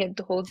that he had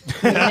told me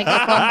to make the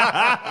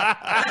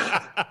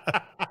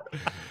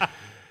call.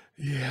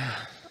 Yeah.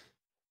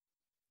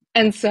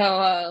 And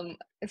so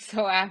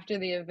after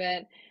the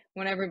event,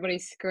 when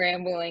everybody's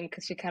scrambling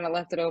because she kind of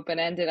left it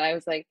open-ended, I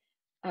was like,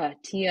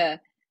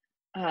 Tia,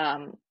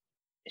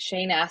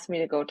 Shane asked me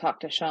to go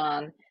talk to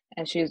Sean,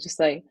 and she was just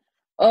like,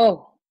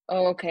 oh,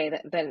 okay,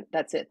 then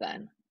that's it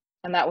then.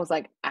 And that was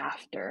like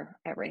after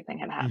everything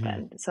had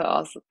happened.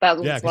 So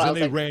because then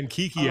they ran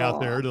Kiki out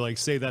there to like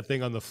say that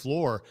thing on the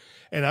floor.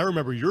 And I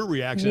remember your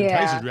reaction and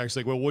Tyson's reaction,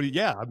 like,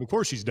 well, of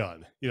course she's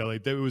done. You know,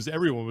 like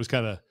everyone was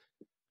kind of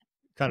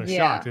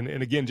shocked.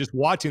 And again, just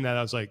watching that,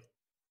 I was like,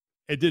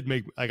 it did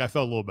make, like, I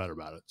felt a little better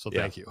about it. So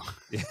thank you.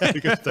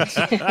 Because that's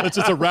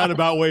just a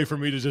roundabout way for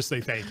me to just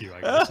say thank you,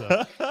 I guess.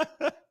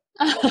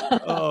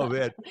 Oh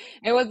man.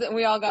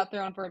 We all got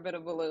thrown for a bit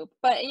of a loop,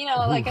 but you know,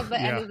 like at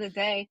the end of the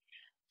day,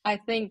 I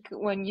think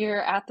when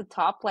you're at the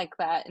top like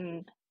that,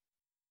 and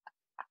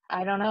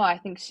I don't know, I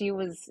think she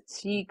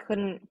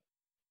couldn't,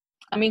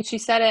 I mean, she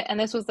said it, and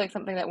this was like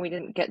something that we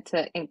didn't get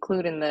to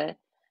include in the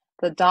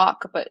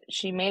doc, but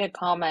she made a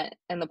comment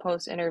in the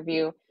post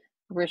interview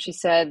where she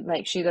said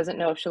like she doesn't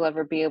know if she'll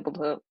ever be able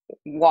to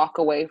walk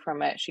away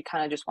from it. She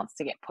kind of just wants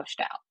to get pushed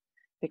out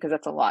because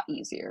that's a lot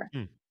easier.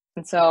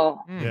 And so,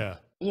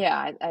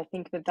 I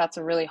think that's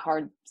a really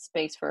hard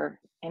space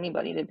for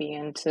anybody to be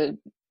in, to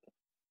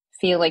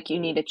feel like you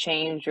need a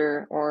change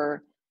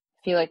or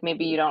feel like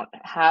maybe you don't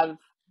have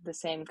the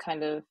same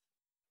kind of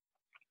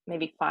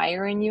maybe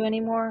fire in you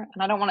anymore.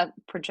 And I don't want to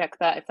project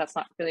that if that's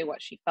not really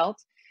what she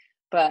felt,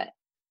 but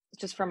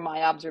just from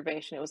my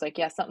observation, it was like,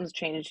 yeah, something's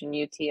changed in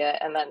you, Tia.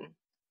 And then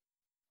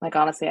like,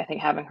 honestly, I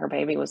think having her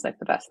baby was like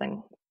the best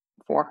thing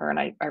for her. And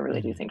I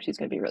really do think she's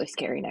going to be really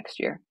scary next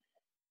year.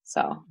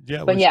 So,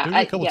 but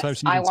I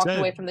walked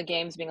away from the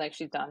games being like,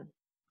 she's done.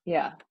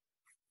 Yeah.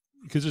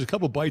 Because there's a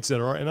couple bites that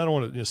are, and I don't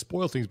want to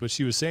spoil things, but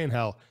she was saying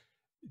how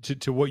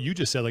to what you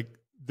just said, like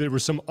there were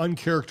some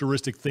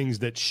uncharacteristic things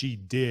that she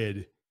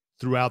did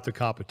throughout the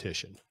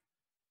competition.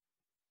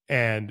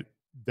 And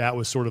that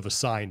was sort of a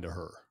sign to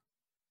her.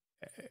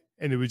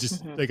 And it was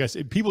just, like I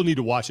said, people need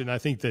to watch it. And I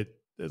think that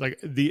like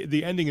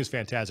the ending is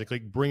fantastic.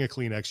 Like bring a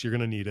Kleenex, you're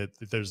going to need it.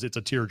 It's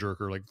a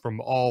tearjerker, like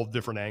from all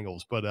different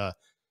angles. But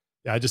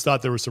I just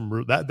thought there was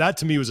some, that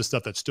to me was the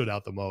stuff that stood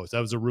out the most. I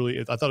thought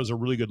it was a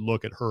really good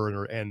look at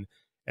her and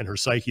and her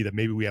psyche that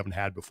maybe we haven't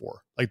had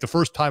before. Like the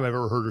first time I've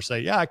ever heard her say,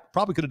 yeah, I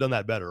probably could have done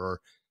that better,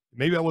 or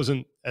maybe I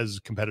wasn't as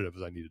competitive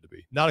as I needed to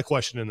be. Not a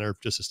question in there,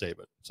 just a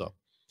statement. So,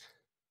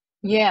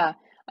 Yeah.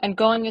 And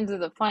going into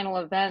the final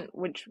event,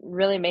 which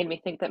really made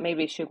me think that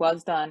maybe she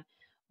was done,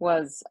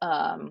 was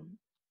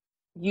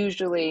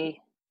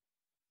usually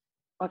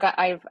like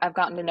I've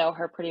gotten to know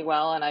her pretty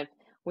well, and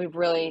we've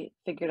really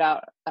figured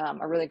out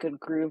a really good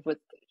groove with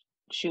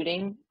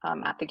shooting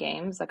at the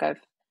games. Like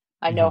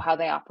I know how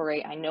they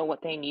operate. I know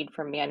what they need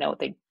from me. I know what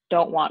they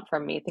don't want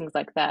from me, things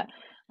like that.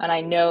 And I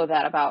know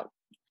that about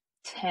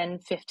 10,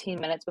 15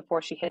 minutes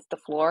before she hits the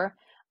floor,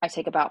 I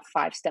take about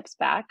 5 steps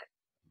back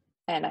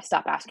and I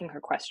stop asking her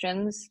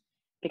questions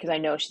because I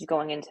know she's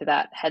going into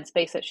that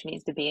headspace that she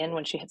needs to be in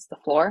when she hits the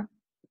floor.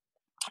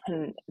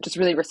 And just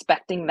really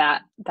respecting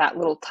that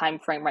little time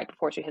frame right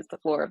before she hits the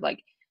floor of like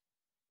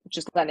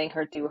just letting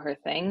her do her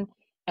thing.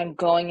 And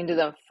going into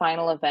the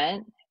final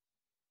event,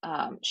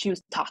 she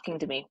was talking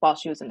to me while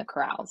she was in the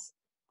corrals,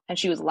 and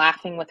she was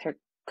laughing with her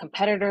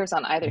competitors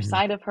on either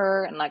side of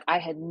her, and like I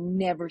had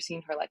never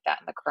seen her like that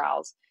in the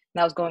corrals.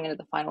 And I was going into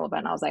the final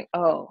event, I was like,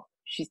 oh,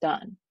 she's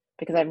done,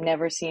 because I've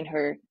never seen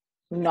her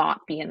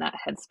not be in that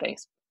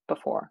headspace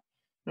before.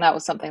 And that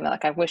was something that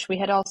like I wish we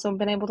had also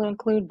been able to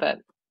include, but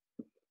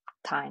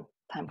time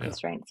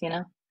constraints, you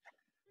know.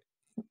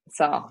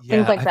 So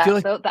things like I that. feel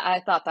like, So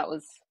I thought that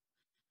was,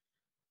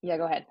 yeah,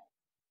 go ahead.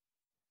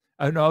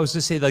 I don't know. I was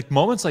just say like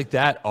moments like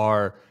that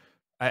are,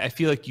 I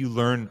feel like you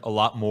learn a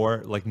lot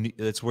more. Like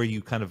that's where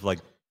you kind of like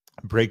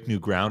break new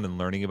ground and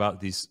learning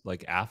about these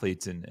like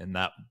athletes, and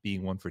that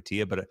being one for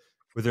Tia. But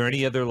were there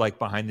any other like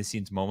behind the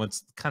scenes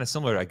moments, kind of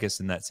similar, I guess,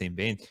 in that same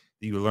vein,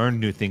 that you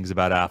learn new things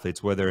about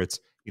athletes, whether it's,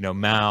 you know,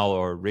 Mal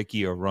or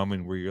Ricky or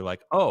Roman, where you're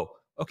like, oh,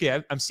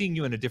 okay, I'm seeing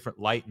you in a different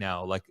light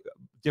now, like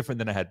different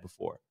than I had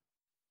before.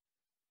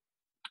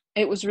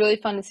 It was really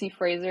fun to see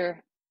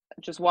Fraser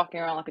just walking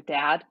around like a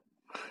dad.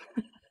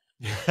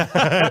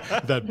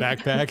 that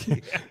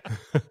backpack.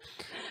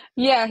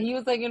 Yeah, he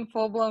was like in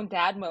full-blown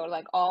dad mode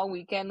like all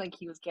weekend. Like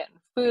he was getting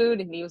food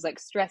and he was like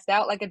stressed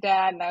out like a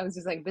dad. And I was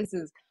just like, this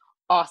is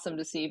awesome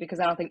to see, because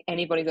I don't think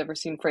anybody's ever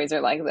seen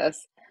Fraser like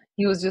this.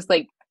 He was just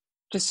like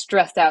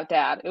stressed out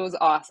dad. It was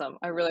awesome.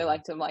 I really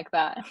liked him like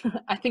that.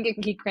 I think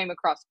he came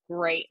across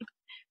great.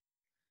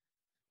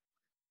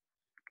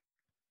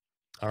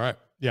 All right.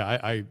 Yeah,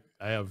 I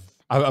have.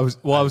 I was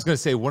going to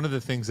say one of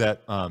the things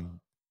that I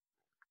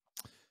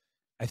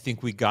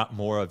think we got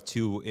more of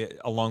too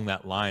along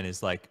that line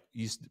is like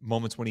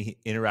moments when he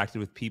interacted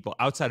with people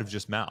outside of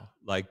just Mal.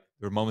 Like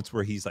there were moments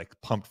where he's like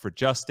pumped for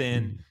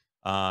Justin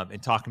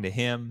and talking to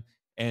him,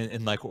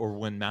 and like, or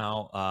when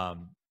Mal,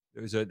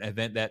 there's an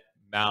event that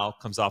Mal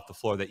comes off the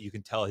floor that you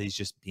can tell he's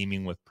just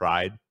beaming with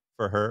pride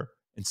for her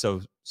and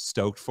so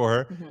stoked for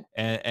her,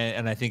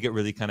 and I think it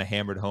really kind of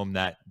hammered home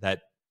that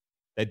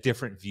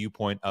different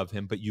viewpoint of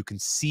him, but you can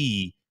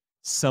see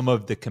some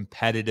of the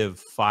competitive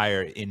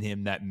fire in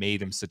him that made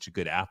him such a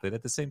good athlete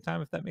at the same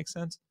time, if that makes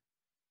sense.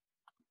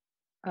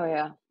 Oh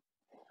yeah.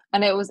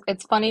 And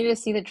it's funny to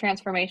see the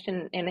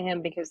transformation in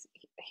him, because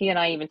he and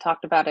I even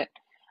talked about it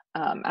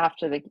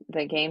after the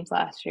games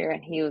last year.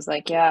 And he was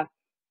like, yeah,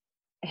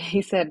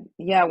 he said,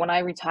 yeah, when I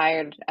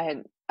retired,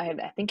 I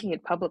think he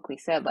had publicly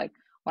said, like,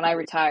 when I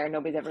retire,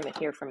 nobody's ever going to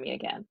hear from me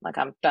again. Like,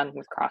 I'm done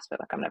with CrossFit.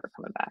 Like, I'm never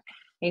coming back.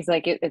 And he's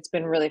like, it's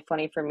been really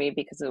funny for me,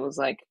 because it was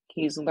like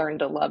he's learned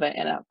to love it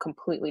in a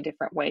completely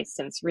different way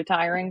since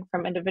retiring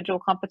from individual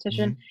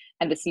competition.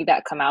 And to see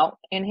that come out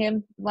in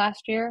him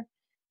last year,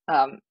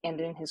 and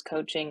in his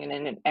coaching and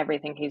in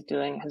everything he's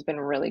doing, has been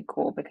really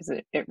cool, because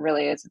it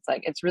really is. It's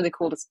like, it's really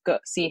cool to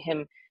see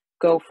him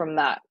go from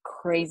that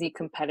crazy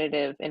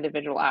competitive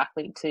individual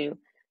athlete to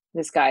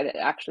this guy that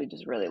actually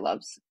just really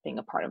loves being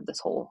a part of this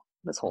whole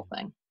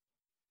thing.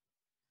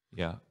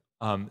 Yeah.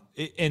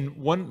 And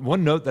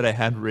one note that I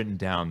had written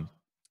down,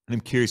 and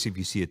I'm curious if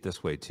you see it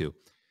this way too.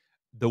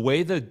 The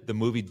way the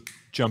movie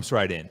jumps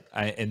right in,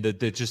 and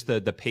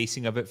the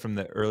pacing of it from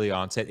the early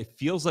onset, it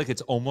feels like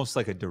it's almost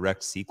like a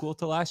direct sequel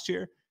to last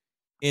year,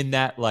 in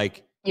that,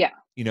 like, yeah,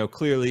 you know,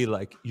 clearly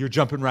like you're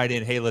jumping right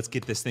in. Hey, let's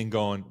get this thing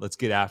going. Let's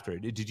get after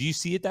it. Did you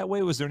see it that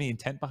way? Was there any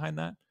intent behind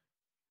that?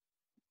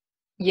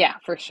 Yeah,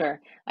 for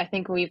sure. I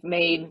think we've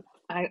made,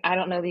 I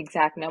don't know the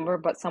exact number,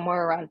 but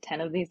somewhere around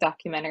 10 of these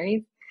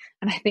documentaries.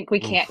 And I think we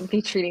can't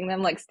be treating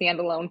them like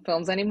standalone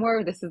films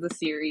anymore. This is a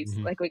series.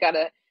 Like we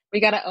gotta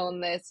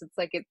own this. It's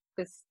like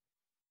this.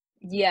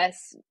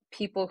 Yes,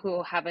 people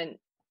who haven't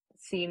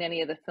seen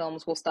any of the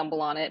films will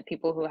stumble on it.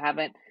 People who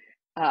haven't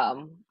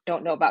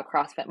don't know about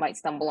CrossFit might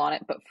stumble on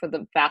it. But for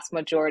the vast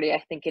majority,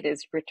 I think it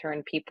is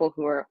return people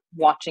who are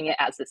watching it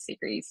as a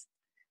series.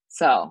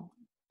 So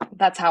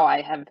that's how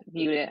I have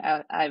viewed it.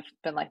 I've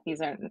been like,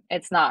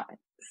 it's not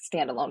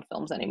standalone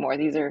films anymore.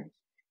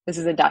 This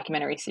is a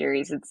documentary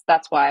series.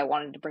 That's why I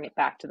wanted to bring it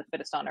back to the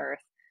Fittest on Earth,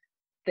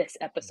 this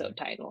episode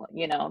title,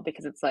 you know,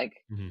 because it's like,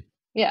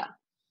 yeah,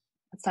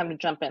 it's time to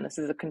jump in. This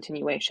is a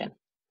continuation.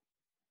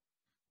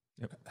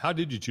 How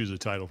did you choose a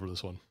title for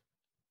this one?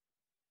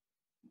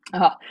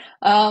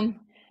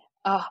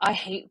 Oh, I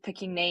hate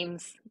picking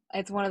names.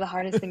 It's one of the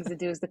hardest things to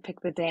do is to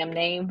pick the damn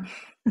name.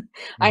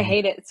 I Mhm.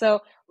 hate it. So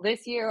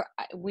this year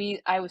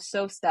I was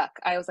so stuck.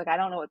 I was like, I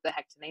don't know what the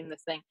heck to name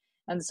this thing.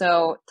 And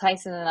so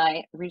Tyson and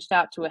I reached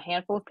out to a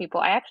handful of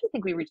people. I actually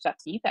think we reached out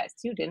to you guys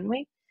too, didn't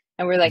we?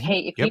 And we're like, Mhm. hey,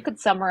 Yep. if you could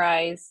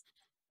summarize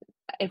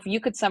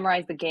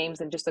the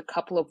games in just a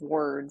couple of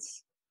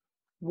words,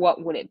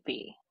 what would it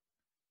be?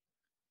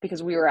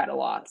 Because we were at a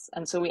loss.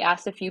 And so we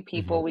asked a few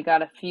people, Mhm. we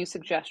got a few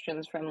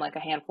suggestions from like a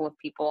handful of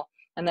people,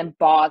 and then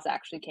Boz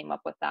actually came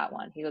up with that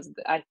one. He goes,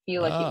 I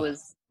feel like it Ah,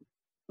 was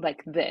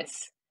like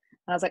this.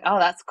 And I was like, oh,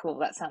 that's cool.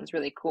 That sounds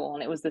really cool.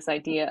 And it was this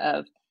idea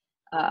of,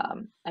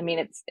 I mean,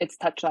 it's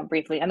touched on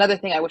briefly. Another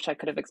thing I wish I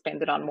could have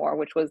expanded on more,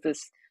 which was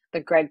the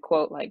Greg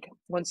quote, like,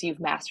 once you've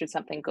mastered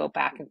something, go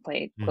back and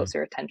pay mm,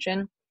 closer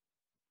attention.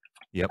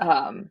 Yep.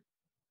 Um,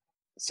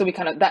 so we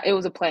kind of, that it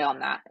was a play on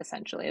that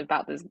essentially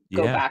about this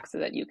go Yeah. back so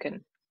that you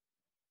can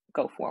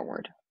go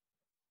forward.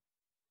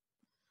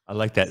 I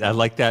like that. I So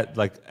like that,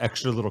 like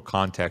extra little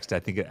context. I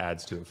think it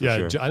adds to it for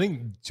yeah. sure. I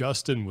think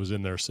Justin was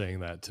in there saying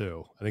that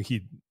too. I think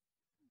he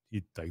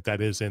like that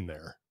is in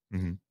there.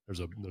 Mhm. There's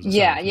a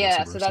yeah, sentence from yeah.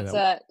 December So saying that's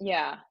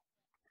that.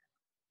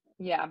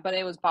 yeah, but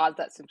it was Boz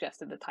that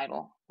suggested the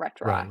title Right,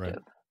 right.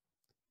 retroactive.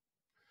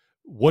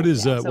 What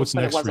is Yeah, so what's but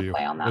it next was for a you?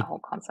 play on that What? whole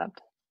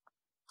concept.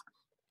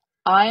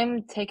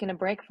 I'm taking a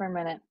break for a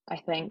minute, I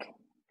think.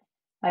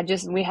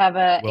 We have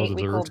a Well 8-week-old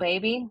deserved.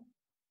 baby.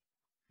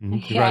 Yeah,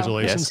 Yes.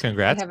 Congratulations. we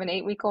Congrats. have an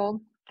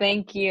 8-week-old.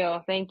 Thank you.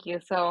 Thank you.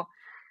 So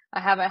I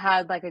haven't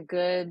had like a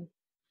good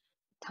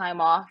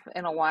time off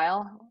in a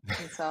while.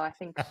 And so I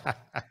think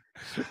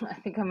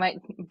I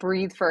might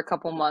breathe for a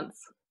couple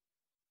months.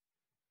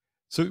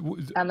 So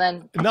And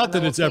then not that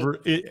we'll it's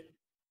see.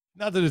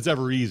 not that it's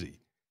ever easy,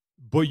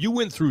 but you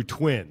went through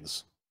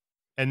twins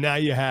and now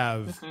you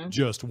have Hmm.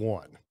 just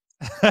one.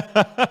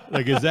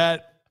 Like,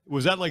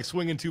 was that like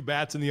swinging two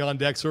bats in the on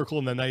deck circle,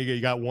 and then now you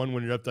got one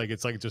when you're up? Like,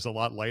 it's like just a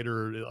lot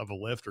lighter of a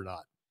lift, or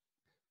not?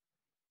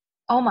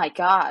 Oh my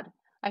God.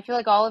 I feel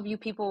like all of you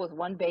people with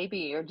one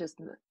baby are just,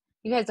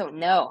 you guys don't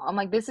know. I'm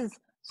like, this is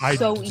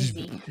so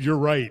easy. You're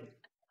right.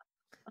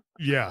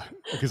 Yeah,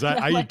 because And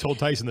I'm I like, told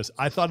Tyson this.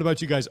 I thought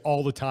about you guys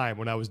all the time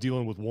when I was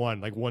dealing with one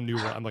new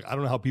one. I'm like, I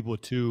don't know how people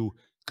with two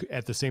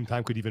at the same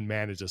time could even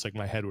manage this. Like,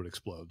 my head would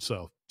explode.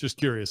 So, just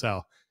curious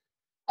oh,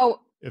 how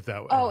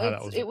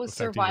that was it was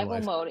affecting your survival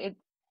life. mode.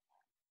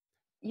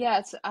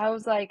 I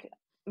was like,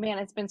 man,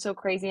 it's been so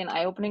crazy and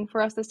eye-opening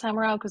for us this time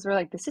around because we're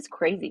like, this is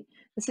crazy.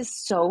 This is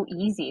so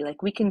easy.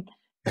 Like we can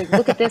like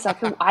look at this.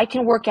 I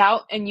can work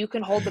out and you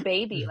can hold the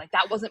baby. Like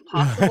that wasn't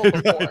possible Right,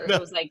 before. right. It No.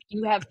 was like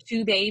you have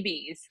two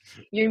babies.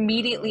 You're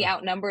immediately Uh,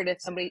 outnumbered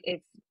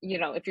if you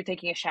know, if you're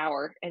taking a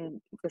shower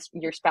and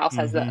your spouse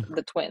has mhm.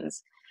 the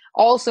twins.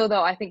 Also,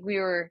 though, I think we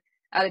were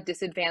at a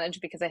disadvantage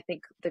because I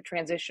think the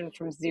transition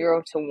from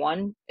 0 to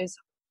 1 is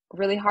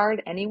really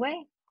hard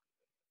anyway.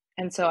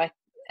 And so I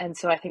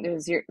think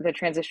the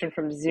transition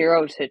from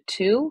 0 to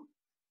 2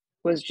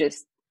 was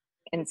just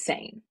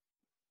insane.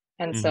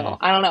 And so Mhm.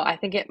 I don't know. I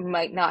think it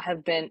might not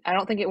have been. I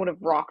don't think it would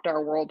have rocked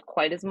our world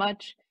quite as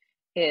much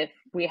if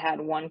we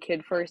had one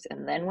kid first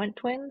and then went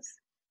twins.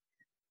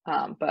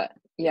 But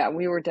yeah,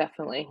 we were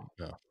definitely.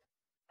 Yeah.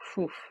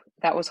 Whew,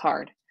 that was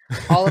hard.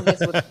 All of this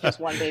with just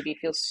one baby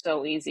feels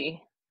so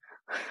easy.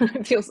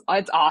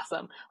 It's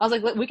awesome. I was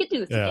like, we could do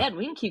this Yeah. again.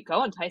 We can keep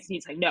going. Tyson,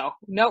 he's like, no,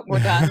 nope, we're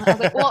done. I was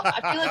like, well,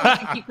 I feel like we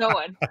should keep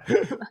going.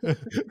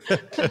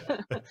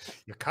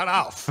 You're cut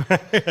off.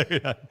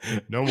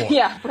 No more.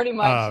 Yeah, pretty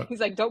much. He's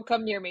like, don't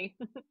come near me.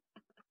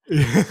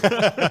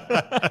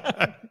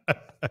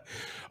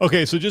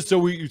 Okay, so just so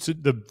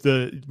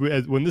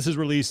when this is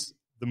released,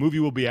 the movie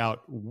will be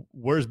out.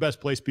 Where's the best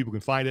place people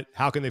can find it?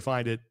 How can they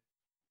find it?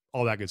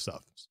 All that good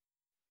stuff.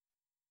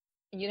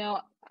 You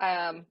know,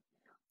 I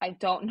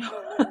don't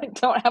know. I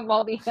don't have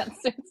all the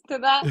answers to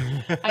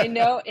that. I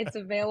know it's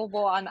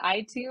available on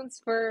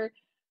iTunes for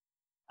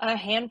a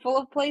handful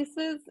of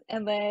places,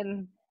 and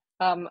then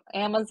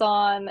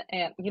Amazon,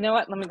 and you know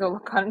what? Let me go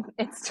look on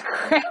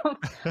Instagram.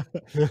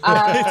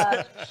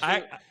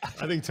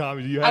 I think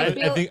Tom, do you I have it?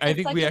 feel I it's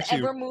think like we an actually.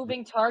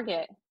 ever-moving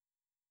target.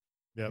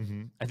 Yep.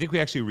 I think we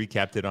actually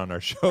recapped it on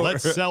our show.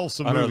 Let's sell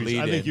some on our movies.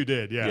 I think lead-in. you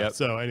did. Yeah. Yep.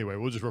 So anyway,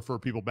 we'll just refer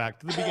people back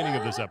to the beginning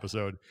of this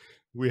episode.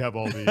 We have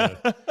all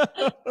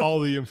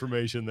the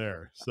information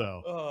there.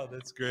 So, oh,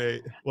 that's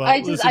great. well, I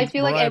listen,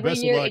 feel like Mariah, every best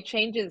of year luck. it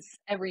changes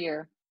every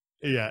year.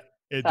 Yeah,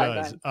 it Sorry, go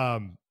does.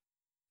 ahead.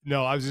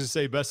 No, I was just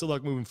say best of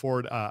luck moving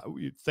forward.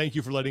 Thank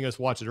you for letting us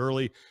watch it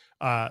early.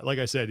 Like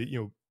I said,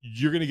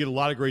 you're going to get a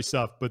lot of great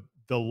stuff, but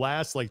the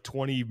last like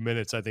 20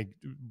 minutes, I think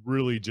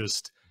really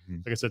just,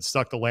 like I said,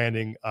 stuck the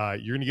landing.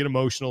 You're going to get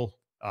emotional.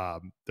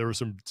 There were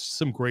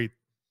some great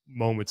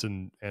moments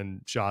and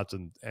shots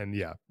and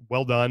yeah,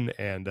 well done.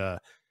 And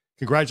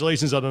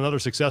congratulations on another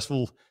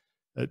successful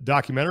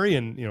documentary.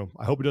 And,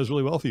 I hope it does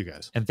really well for you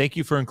guys. And thank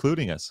you for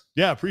including us.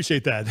 Yeah,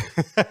 appreciate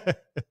that.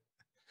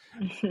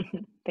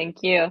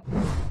 Thank you.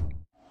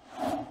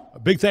 A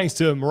big thanks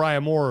to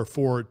Mariah Moore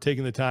for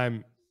taking the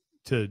time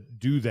to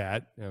do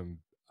that.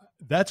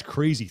 That's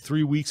crazy.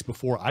 3 weeks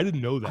before. I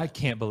didn't know that. I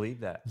can't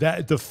believe that.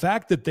 That the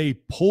fact that they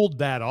pulled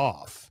that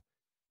off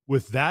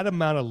with that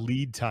amount of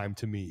lead time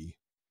to me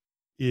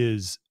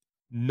is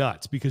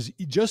nuts, because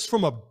just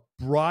from a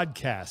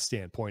broadcast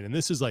standpoint, and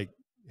this is like,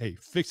 hey,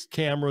 fixed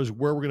cameras,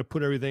 where we're going to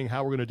put everything,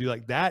 how we're going to do,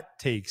 like, that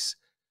takes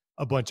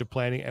a bunch of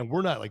planning, and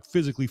we're not like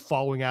physically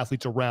following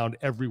athletes around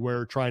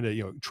everywhere trying to,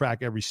 you know, track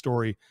every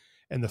story.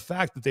 And the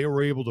fact that they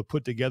were able to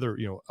put together,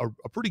 you know,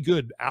 a pretty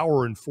good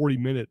hour and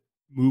 40-minute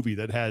movie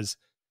that has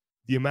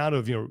the amount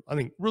of, you know, I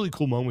think really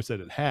cool moments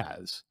that it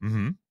has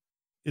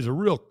is a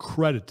real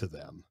credit to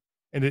them.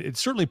 And it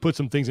certainly puts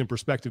some things in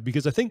perspective,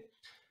 because I think,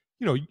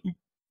 you know,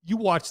 you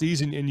watch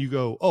these and you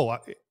go, oh,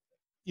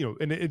 you know,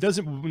 and it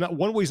doesn't, not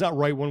one way's not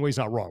right, one way's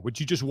not wrong, but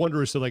you just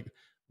wonder as to, like,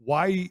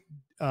 why, you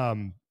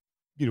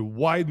know,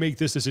 why make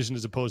this decision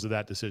as opposed to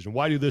that decision?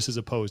 Why do this as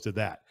opposed to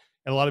that?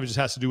 And a lot of it just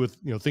has to do with,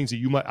 you know, things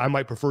that I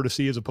might prefer to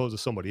see as opposed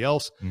to somebody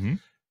else.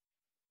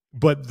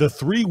 But the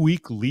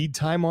 3-week lead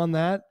time on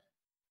that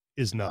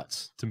is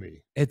nuts to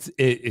me.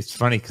 It's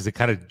funny because it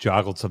kind of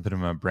joggled something in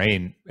my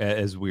brain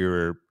as we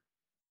were,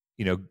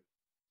 you know,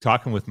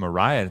 talking with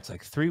Mariah. It's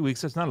like 3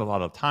 weeks. That's not a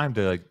lot of time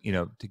to, like, you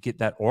know, to get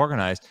that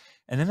organized.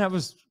 And then I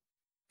was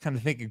kind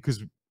of thinking,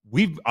 because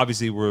we've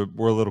obviously we're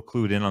a little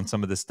clued in on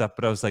some of this stuff,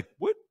 but I was like,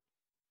 what?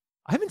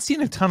 I haven't seen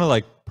a ton of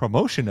like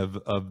promotion of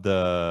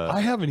the.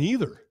 I haven't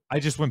either. I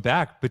just went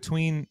back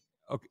between.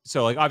 Okay,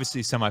 so like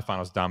obviously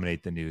semifinals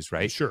dominate the news,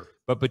 right? Sure.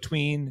 But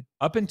between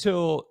up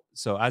until,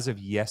 so as of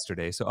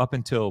yesterday, so up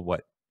until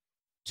what,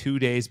 2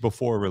 days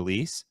before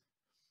release,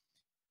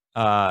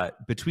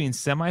 between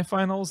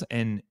semifinals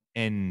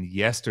and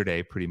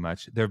yesterday, pretty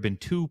much, there have been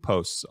 2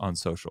 posts on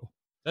social.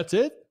 That's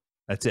it?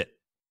 That's it.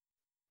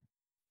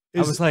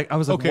 I was like,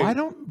 okay,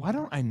 why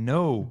don't I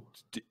know?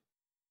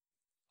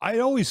 I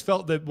always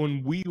felt that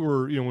when we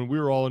were, you know, when we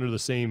were all under the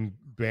same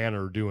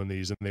banner doing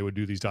these and they would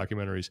do these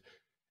documentaries,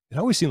 it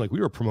always seemed like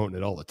we were promoting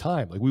it all the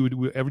time. Like we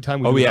would, every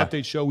time we do an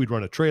update show, we'd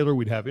run a trailer,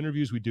 we'd have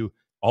interviews, we'd do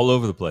all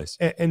over the place.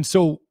 And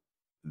so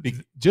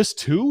just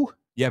 2?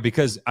 Yeah,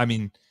 because I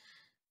mean,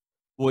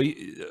 well,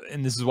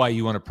 and this is why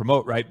you want to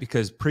promote, right?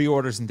 Because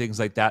pre-orders and things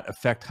like that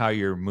affect how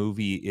your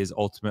movie is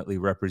ultimately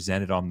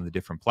represented on the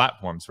different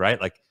platforms, right?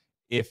 Like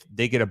if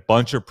they get a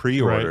bunch of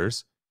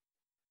pre-orders,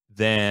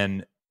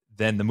 then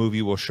the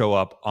movie will show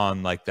up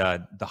on like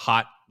the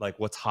hot, like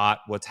what's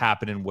hot, what's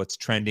happening, what's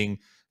trending,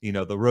 you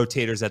know, the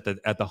rotators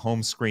at the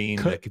home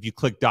screen. Like if you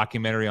click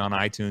documentary on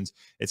iTunes,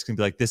 it's gonna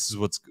be like, this is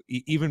what's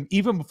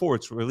even before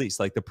it's released.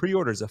 Like the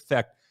pre-orders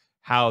affect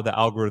how the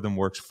algorithm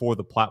works for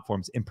the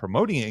platforms in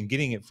promoting it and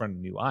getting it in front of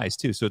new eyes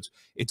too. So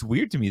it's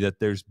weird to me that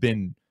there's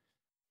been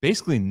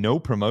basically no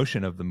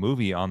promotion of the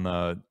movie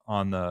on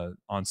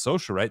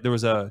social, right? There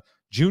was a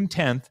June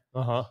 10th.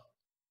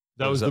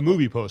 That was the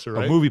movie poster,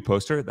 right? A movie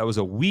poster. That was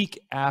a week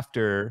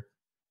after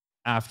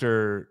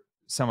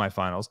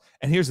semifinals.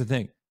 And here's the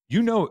thing,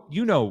 you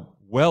know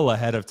well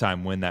ahead of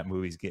time when that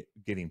movie's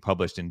getting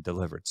published and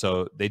delivered.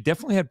 So they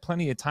definitely had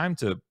plenty of time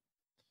to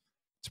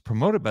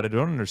promote it, but I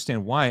don't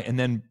understand why. And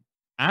then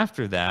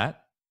after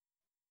that,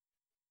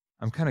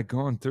 I'm kind of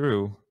going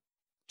through,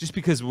 just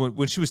because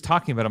when she was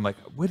talking about it, I'm like,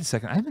 wait a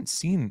second, I haven't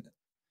seen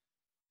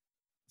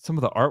some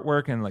of the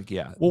artwork. And like,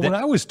 yeah. Well, when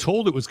I was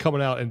told it was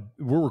coming out, and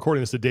we're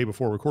recording this the day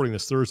before, recording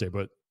this Thursday,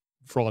 but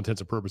for all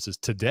intents and purposes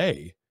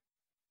today,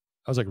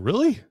 I was like,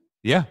 really?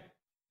 Yeah.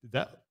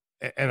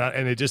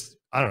 And it just,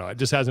 I don't know, it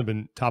just hasn't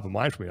been top of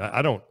mind for me.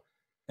 I don't.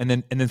 And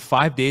then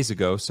 5 days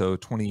ago, so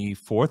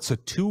 24th, so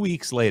 2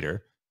 weeks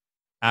later,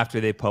 after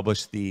they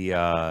published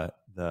the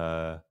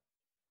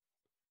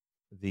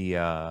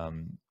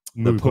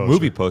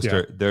movie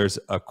poster, there's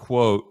a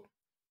quote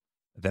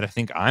that I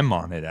think I'm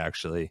on it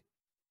actually.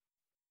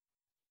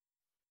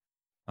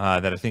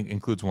 That I think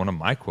includes one of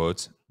my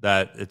quotes,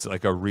 that it's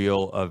like a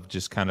reel of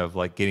just kind of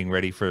like getting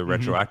ready for a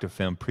retroactive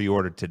film,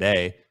 pre-ordered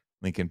today,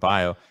 link in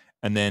bio.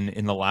 And then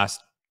in the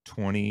last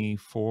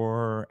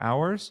 24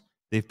 hours,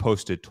 they've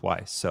posted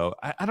twice. So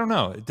I don't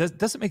know. It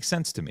doesn't make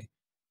sense to me.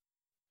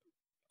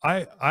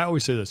 I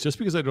always say this, just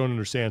because I don't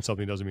understand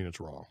something doesn't mean it's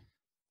wrong.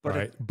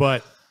 Right.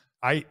 But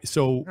I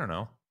don't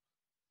know.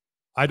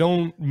 I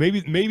don't,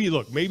 maybe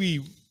look,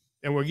 maybe,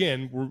 and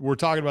we're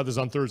talking about this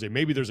on Thursday.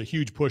 Maybe there's a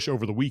huge push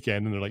over the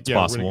weekend and they're like,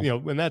 yeah, we're gonna, you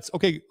know, and that's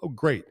okay. Oh,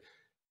 great.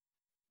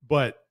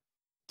 But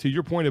to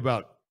your point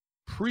about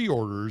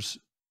pre-orders,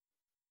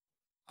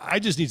 I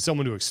just need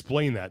someone to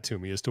explain that to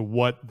me as to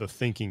what the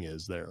thinking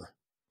is there,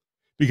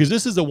 because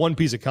this is the one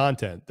piece of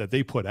content that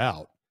they put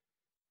out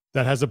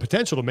that has the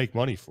potential to make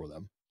money for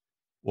them.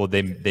 Well,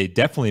 they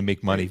definitely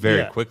make money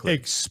very quickly.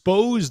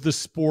 Expose the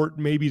sport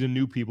maybe to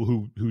new people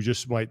who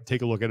just might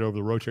take a look at it over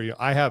the road.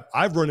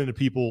 I've run into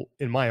people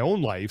in my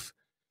own life.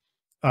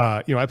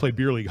 You know, I play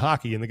beer league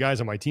hockey, and the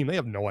guys on my team, they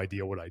have no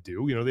idea what I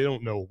do. You know, they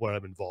don't know what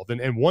I'm involved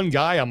in. And one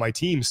guy on my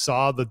team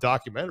saw the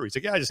documentary. He's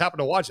like, yeah, I just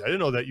happened to watch it. I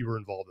didn't know that you were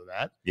involved in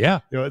that.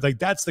 Yeah. You know, like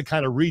that's the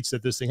kind of reach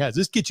that this thing has.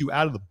 This gets you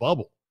out of the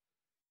bubble.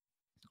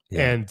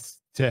 Yeah. And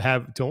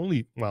to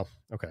only, well,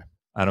 okay.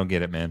 I don't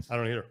get it, man. I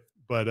don't either.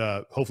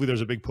 But hopefully there's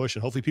a big push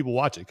and hopefully people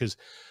watch it, because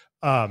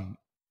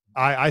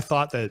I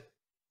thought that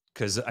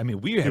Because I mean,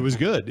 it was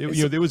good. It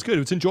was good. It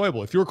was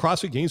enjoyable. If you're a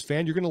CrossFit Games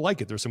fan, you're going to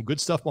like it. There's some good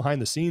stuff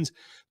behind the scenes.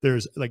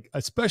 There's like,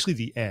 especially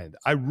the end.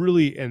 I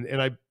really, and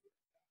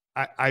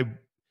I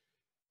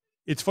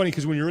it's funny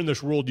because when you're in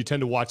this world, you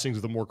tend to watch things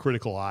with a more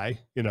critical eye,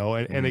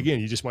 and again,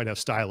 you just might have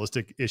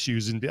stylistic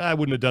issues and I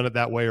wouldn't have done it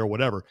that way or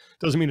whatever.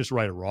 Doesn't mean it's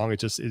right or wrong.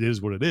 It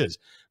is what it is.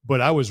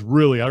 But I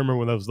remember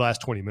when those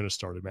last 20 minutes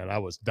started, man, I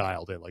was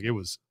dialed in. Like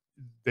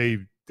they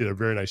did a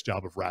very nice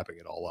job of wrapping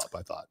it all up,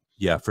 I thought.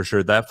 Yeah, for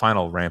sure. That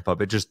final ramp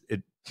up, it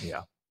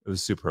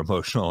was super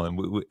emotional.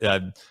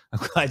 And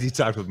I'm glad you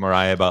talked with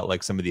Mariah about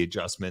like some of the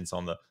adjustments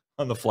on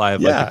the fly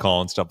of like the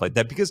call and stuff like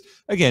that, because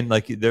again,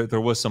 like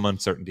there was some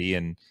uncertainty,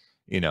 and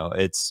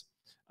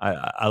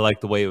I like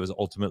the way it was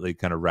ultimately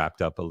kind of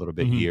wrapped up a little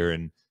bit here.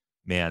 And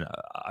man,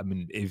 I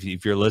mean,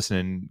 if you're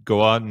listening,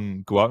 go out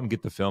and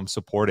get the film,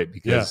 support it,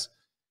 because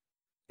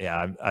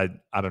I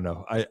don't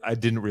know. I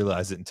didn't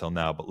realize it until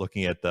now, but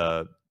looking at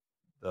the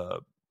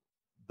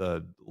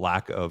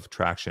lack of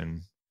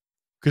traction.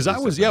 Because I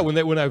was,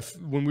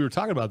 when we were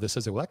talking about this,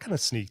 I said, well, that kind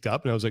of sneaked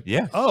up. And I was like,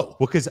 well,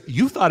 because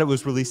you thought it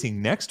was releasing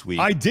next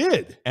week. I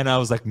did. And I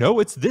was like, no,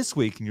 it's this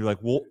week. And you're like,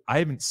 well, I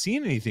haven't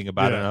seen anything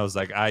about it. And I was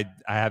like, I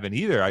haven't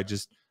either. I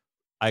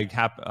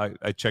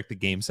check the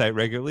game site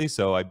regularly.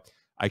 So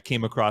I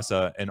came across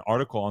an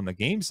article on the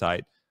game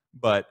site,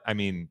 but I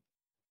mean,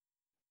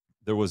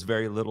 there was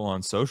very little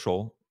on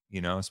social,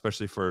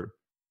 especially for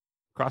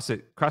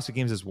CrossFit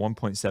Games has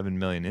 1.7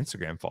 million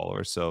Instagram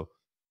followers. So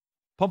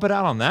pump it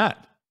out on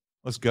that.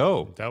 Let's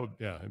go. That would,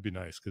 it'd be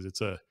nice,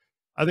 because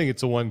I think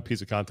it's a one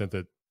piece of content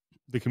that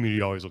the community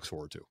always looks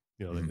forward to,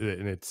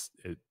 and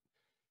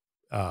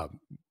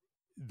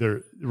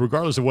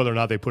regardless of whether or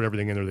not they put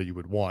everything in there that you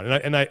would want.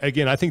 And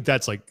I think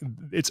that's like,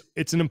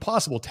 it's an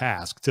impossible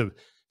task to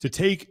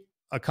take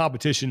a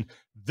competition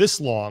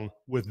this long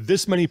with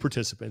this many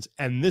participants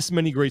and this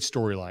many great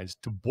storylines,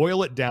 to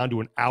boil it down to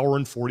an hour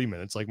and 40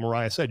 minutes. Like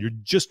Mariah said, you're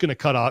just going to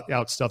cut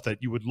out stuff that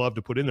you would love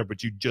to put in there,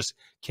 but you just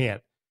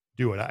can't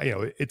do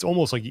it. It's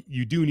almost like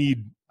you do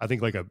need, I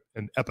think, like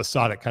an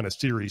episodic kind of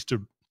series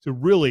to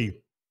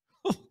really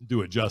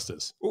do it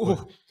justice.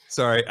 Ooh,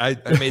 sorry, I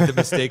made the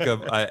mistake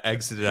of I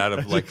exited out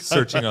of like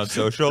searching on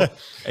social,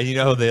 and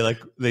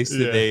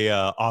they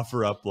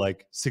offer up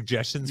like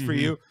suggestions for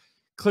you.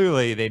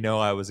 Clearly, they know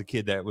I was a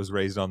kid that was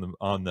raised on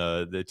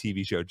the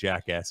TV show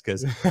Jackass,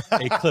 because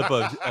a clip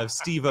of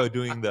Steve-O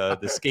doing the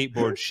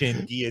skateboard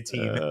shin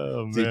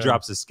guillotine as he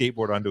drops a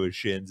skateboard onto his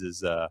shins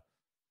is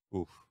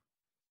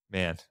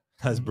man,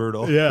 that's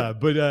brutal. Yeah,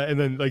 but and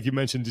then like you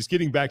mentioned, just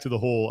getting back to the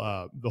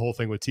whole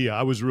thing with Tia,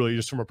 I was really,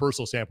 just from a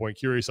personal standpoint,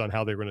 curious on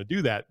how they were going to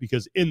do that,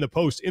 because in the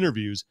post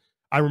interviews,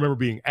 I remember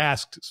being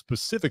asked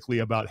specifically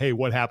about, hey,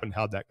 what happened?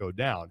 How'd that go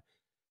down?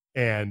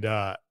 And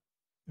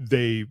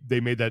they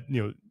made that,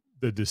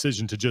 the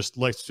decision to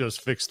let's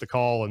just fix the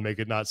call and make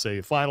it not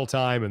say final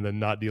time, and then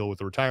not deal with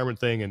the retirement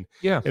thing and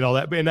all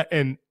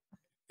that.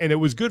 And it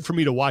was good for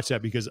me to watch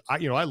that, because I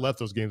left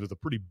those games with a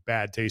pretty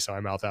bad taste in my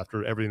mouth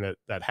after everything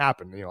that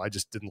happened. I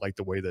just didn't like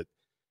the way that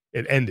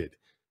it ended.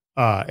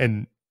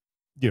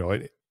 You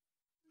want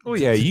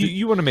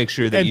to make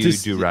sure that you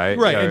do right.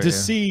 Right. And to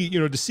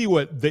see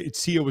what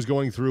Tia was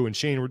going through, and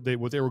Shane,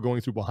 what they were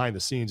going through behind the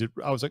scenes,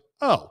 I was like,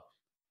 oh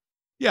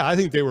yeah, I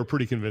think they were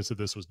pretty convinced that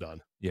this was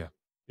done. Yeah.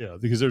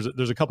 Because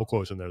there's a couple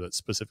quotes in there that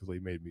specifically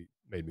made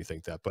me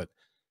think that. But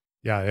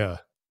yeah.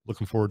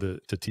 Looking forward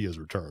to Tia's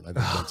return. I think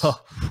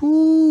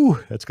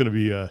that's going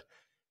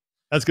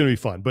to be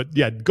fun. But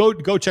yeah,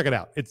 go check it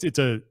out.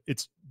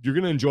 You're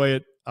going to enjoy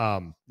it.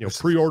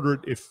 Pre-order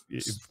it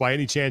if by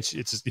any chance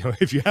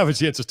if you have a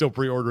chance to still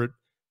pre-order it.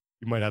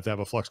 You might have to have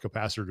a flux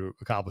capacitor to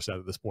accomplish that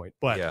at this point.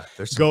 But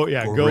there's some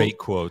great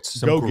quotes,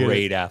 some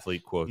great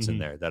athlete quotes in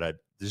there that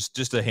there's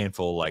just a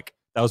handful. Like,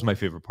 that was my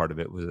favorite part of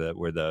it, was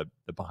where the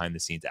behind the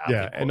scenes athlete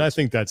quotes. And I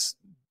think that's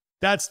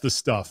the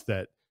stuff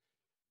that,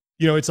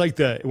 it's like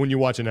when you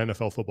watch an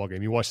NFL football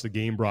game, you watch the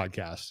game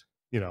broadcast,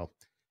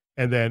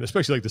 and then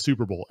especially like the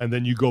Super Bowl, and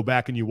then you go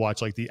back and you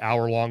watch like the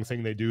hour-long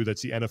thing they do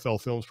that's the NFL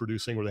Films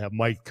producing, where they have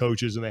mic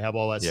coaches and they have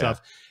all that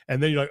stuff.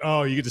 And then you're like,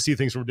 oh, you get to see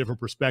things from a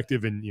different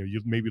perspective, and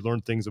you maybe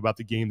learn things about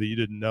the game that you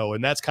didn't know.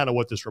 And that's kind of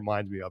what this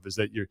reminds me of, is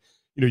that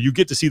you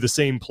get to see the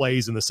same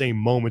plays and the same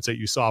moments that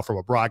you saw from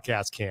a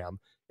broadcast cam.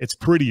 It's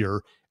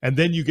prettier, and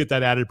then you get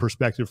that added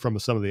perspective from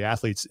some of the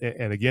athletes.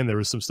 And again, there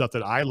was some stuff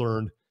that I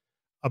learned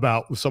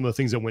about some of the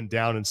things that went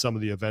down in some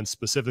of the events,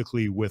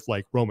 specifically with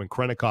like Roman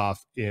Krennikov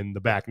in the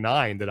back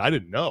nine, that I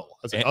didn't know. I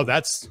was like, oh,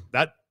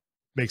 that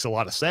makes a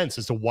lot of sense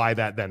as to why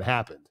that then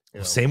happened.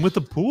 Same with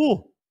the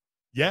pool.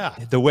 Yeah.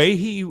 The way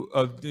you're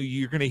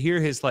going to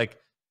hear his like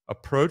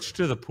approach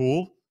to the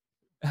pool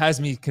has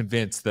me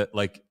convinced that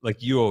like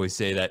you always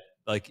say, that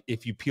like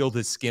if you peeled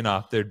his skin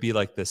off, there'd be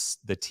like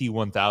the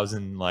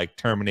T-1000 like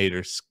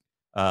Terminator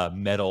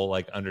metal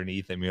like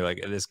underneath him. You're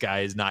like, this guy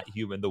is not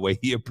human, the way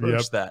he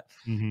approached that.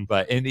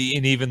 But and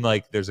even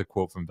like there's a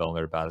quote from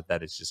Vellner about it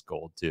that it's just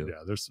gold too.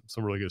 Yeah, there's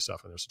some really good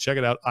stuff in there, so check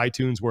it out.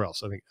 iTunes, where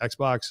else? I think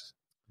Xbox,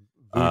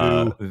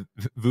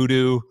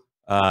 Voodoo,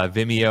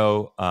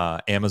 Vimeo,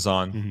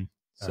 Amazon.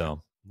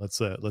 So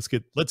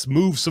Let's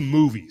move some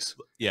movies.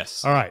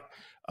 Yes. All right.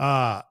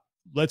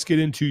 Let's get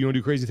into, you want to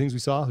do crazy things we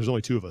saw? There's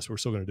only 2 of us. We're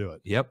still going to do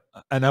it. Yep.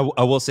 And I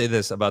will say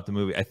this about the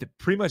movie. I think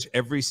pretty much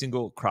every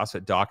single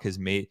CrossFit doc has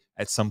made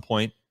at some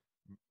point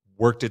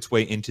worked its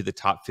way into the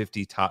top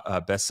 50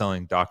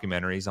 best-selling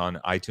documentaries on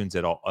iTunes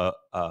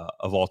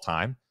of all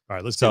time. All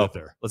right, let's get it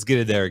there. Let's get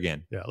it there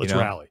again. Yeah, let's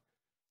rally.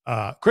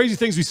 Crazy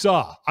things we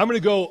saw. I'm going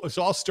to go,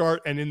 so I'll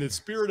start, and in the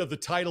spirit of the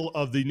title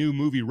of the new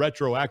movie,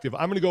 Retroactive,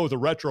 I'm going to go with a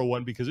retro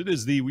one because it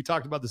is we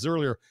talked about this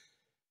earlier,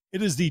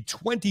 it is the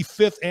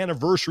 25th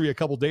anniversary a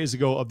couple days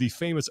ago of the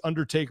famous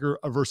Undertaker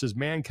versus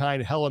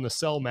Mankind Hell in a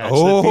Cell match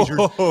that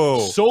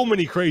featured so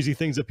many crazy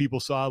things that people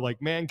saw,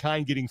 like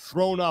Mankind getting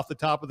thrown off the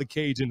top of the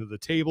cage into the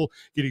table,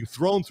 getting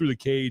thrown through the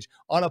cage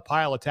on a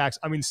pile of tacks.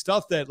 I mean,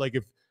 stuff that, like,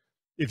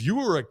 if you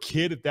were a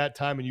kid at that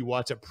time and you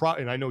watched it,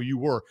 and I know you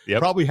were,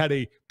 probably had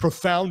a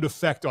profound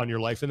effect on your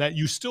life, and that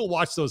you still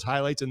watch those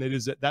highlights, and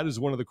that is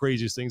one of the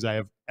craziest things I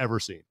have ever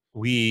seen.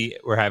 We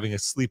were having a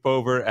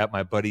sleepover at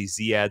my buddy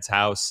Ziad's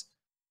house,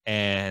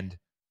 and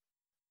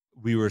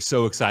we were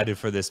so excited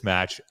for this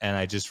match. And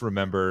I just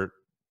remember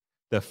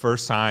the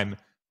first time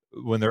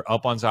when they're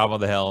up on top of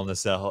the Hell in the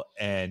Cell,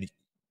 and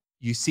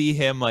you see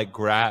him like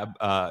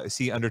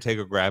see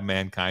Undertaker grab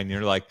Mankind, and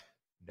you're like,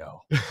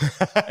 no.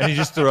 And he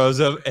just throws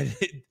him, and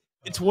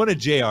it's one of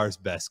JR's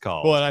best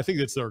calls. Well, and I think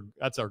that's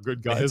our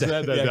good guy, isn't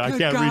that? Yeah,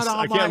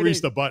 I can't reach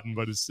the button,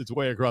 but it's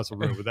way across the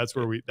room. But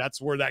that's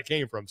where that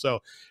came from. So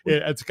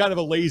it's kind of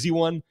a lazy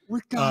one.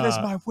 With God as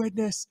my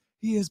witness,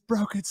 he is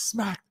broken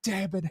smack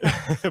dab in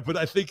hell. But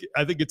I think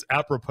it's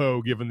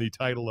apropos given the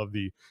title of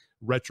the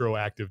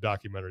retroactive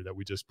documentary that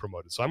we just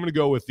promoted. So I'm going to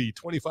go with the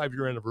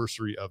 25-year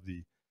anniversary of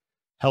the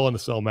Hell in a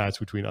Cell match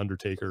between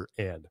Undertaker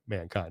and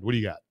Mankind. What do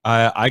you got?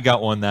 I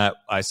got one that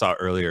I saw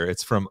earlier.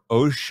 It's from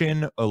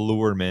Ocean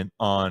Allurement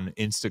on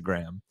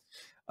Instagram.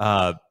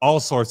 All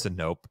sorts of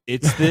nope.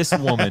 It's this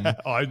woman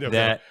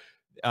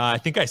I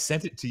think I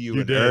sent it to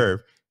you and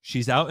Irv.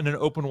 She's out in an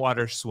open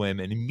water swim,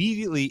 and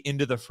immediately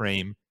into the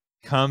frame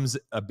comes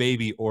a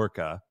baby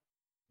orca.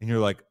 And you're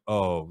like,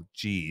 oh,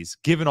 geez,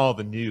 given all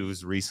the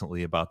news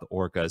recently about the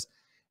orcas.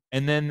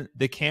 And then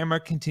the camera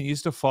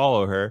continues to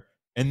follow her.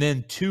 And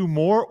then 2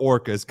 more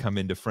orcas come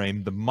into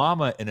frame, the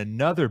mama and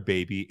another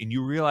baby, and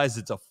you realize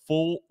it's a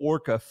full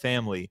orca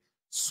family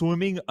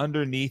swimming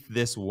underneath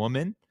this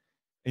woman.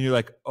 And you're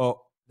like,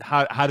 oh,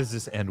 how does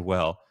this end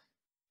well?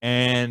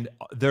 And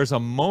there's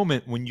a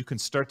moment when you can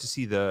start to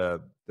see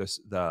the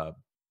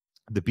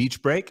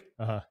beach break.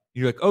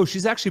 You're like, oh,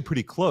 she's actually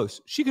pretty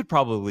close. She could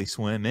probably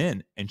swim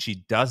in, and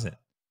she doesn't.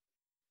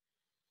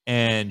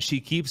 And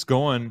she keeps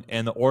going,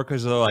 and the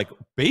orcas are like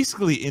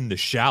basically in the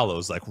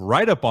shallows, like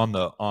right up on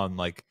the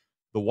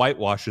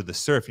whitewash of the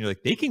surf. And you're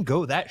like, they can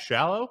go that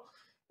shallow,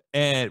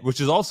 and which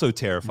is also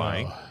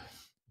terrifying. No.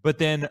 But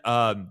then,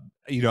 I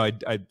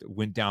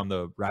went down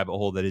the rabbit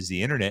hole that is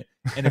the internet,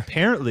 and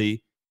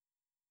apparently,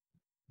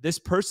 this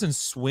person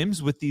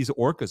swims with these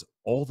orcas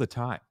all the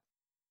time,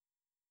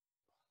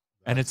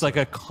 and it's like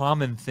a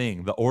common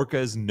thing. The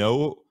orcas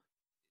know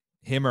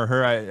him or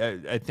her.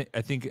 I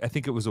think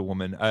it was a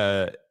woman.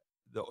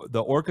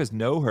 The orcas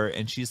know her,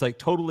 and she's like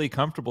totally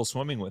comfortable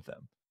swimming with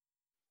them.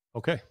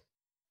 Okay,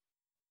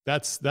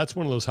 that's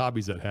one of those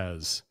hobbies that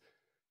has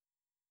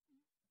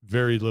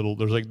very little.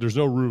 There's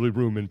no really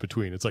room in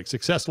between. It's like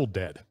successful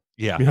dead.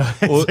 Yeah,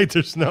 well, like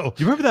there's no.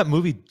 Do you remember that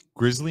movie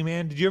Grizzly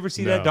Man? Did you ever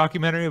see that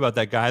documentary about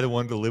that guy that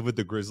wanted to live with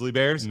the grizzly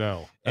bears?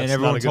 No, and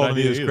everyone told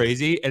me it was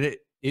crazy, and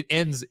it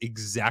ends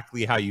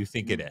exactly how you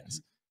think it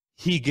ends.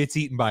 He gets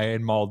eaten by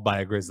and mauled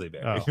by a grizzly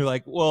bear. Oh. You're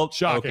like, well,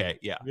 shocking. Okay,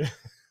 yeah.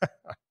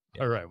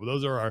 All right. Well,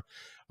 those are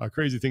our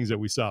crazy things that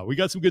we saw. We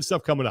got some good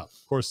stuff coming up.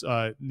 Of course,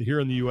 here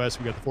in the U.S.,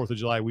 we got the 4th of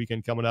July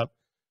weekend coming up.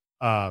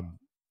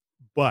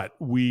 But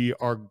we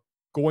are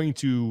going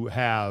to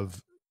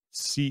have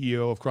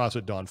CEO of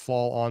CrossFit, Don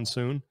Fall, on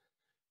soon.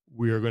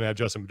 We are going to have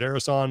Justin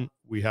Medeiros on.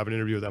 We have an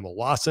interview with Emma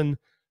Lawson.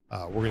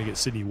 We're going to get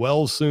Sydney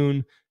Wells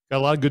soon. Got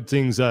a lot of good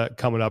things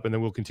coming up, and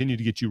then we'll continue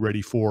to get you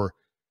ready for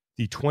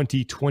the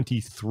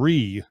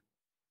 2023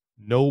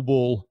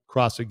 Noble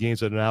CrossFit Games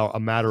that are now a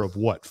matter of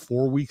what,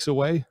 4 weeks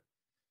away?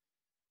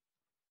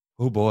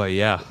 Oh boy,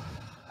 yeah.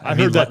 I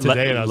heard that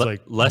today, and I was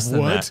like, less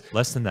than that.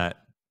 Less than that.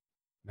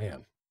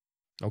 Man.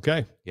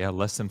 Okay. Yeah,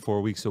 less than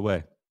 4 weeks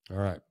away. All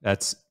right. I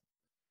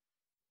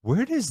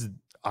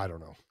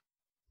don't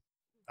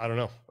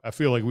know. I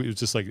feel like it was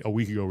just like a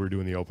week ago we were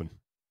doing the Open.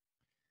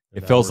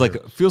 It feels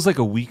like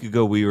a week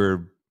ago we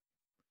were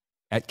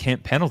at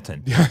Camp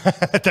Pendleton.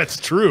 That's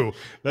true.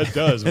 That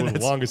does. One of the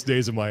longest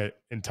days of my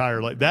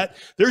entire life.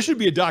 There should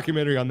be a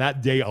documentary on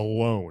that day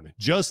alone.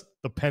 Just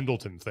the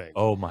Pendleton thing.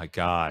 Oh my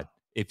God.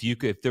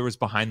 If there was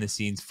behind the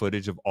scenes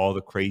footage of all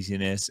the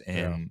craziness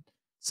and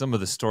some of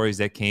the stories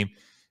that came,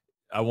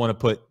 I want to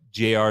put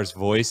JR's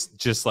voice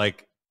just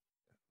like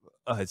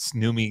it's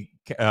Numi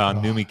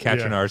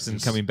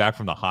Katchinarson coming back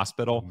from the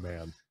hospital. Oh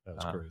man,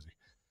 that's crazy.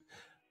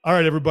 All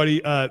right,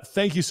 everybody.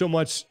 Thank you so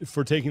much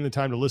for taking the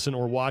time to listen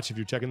or watch. If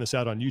you're checking this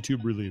out on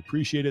YouTube, really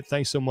appreciate it.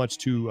 Thanks so much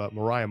to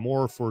Mariah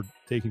Moore for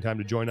taking time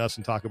to join us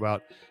and talk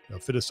about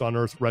Fittest on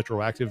Earth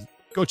Retroactive.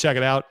 Go check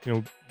it out. We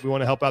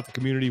want to help out the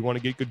community. We want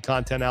to get good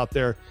content out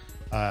there,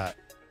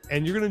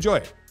 and you're going to enjoy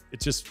it.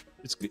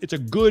 It's a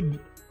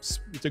good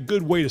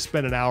way to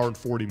spend an hour and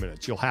 40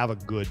 minutes. You'll have a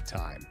good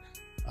time.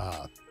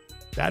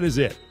 That is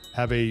it.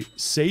 Have a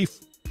safe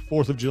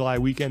 4th of July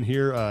weekend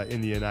here in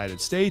the United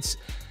States.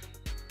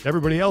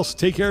 Everybody else,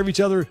 take care of each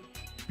other,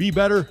 be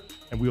better,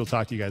 and we will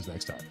talk to you guys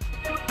next time.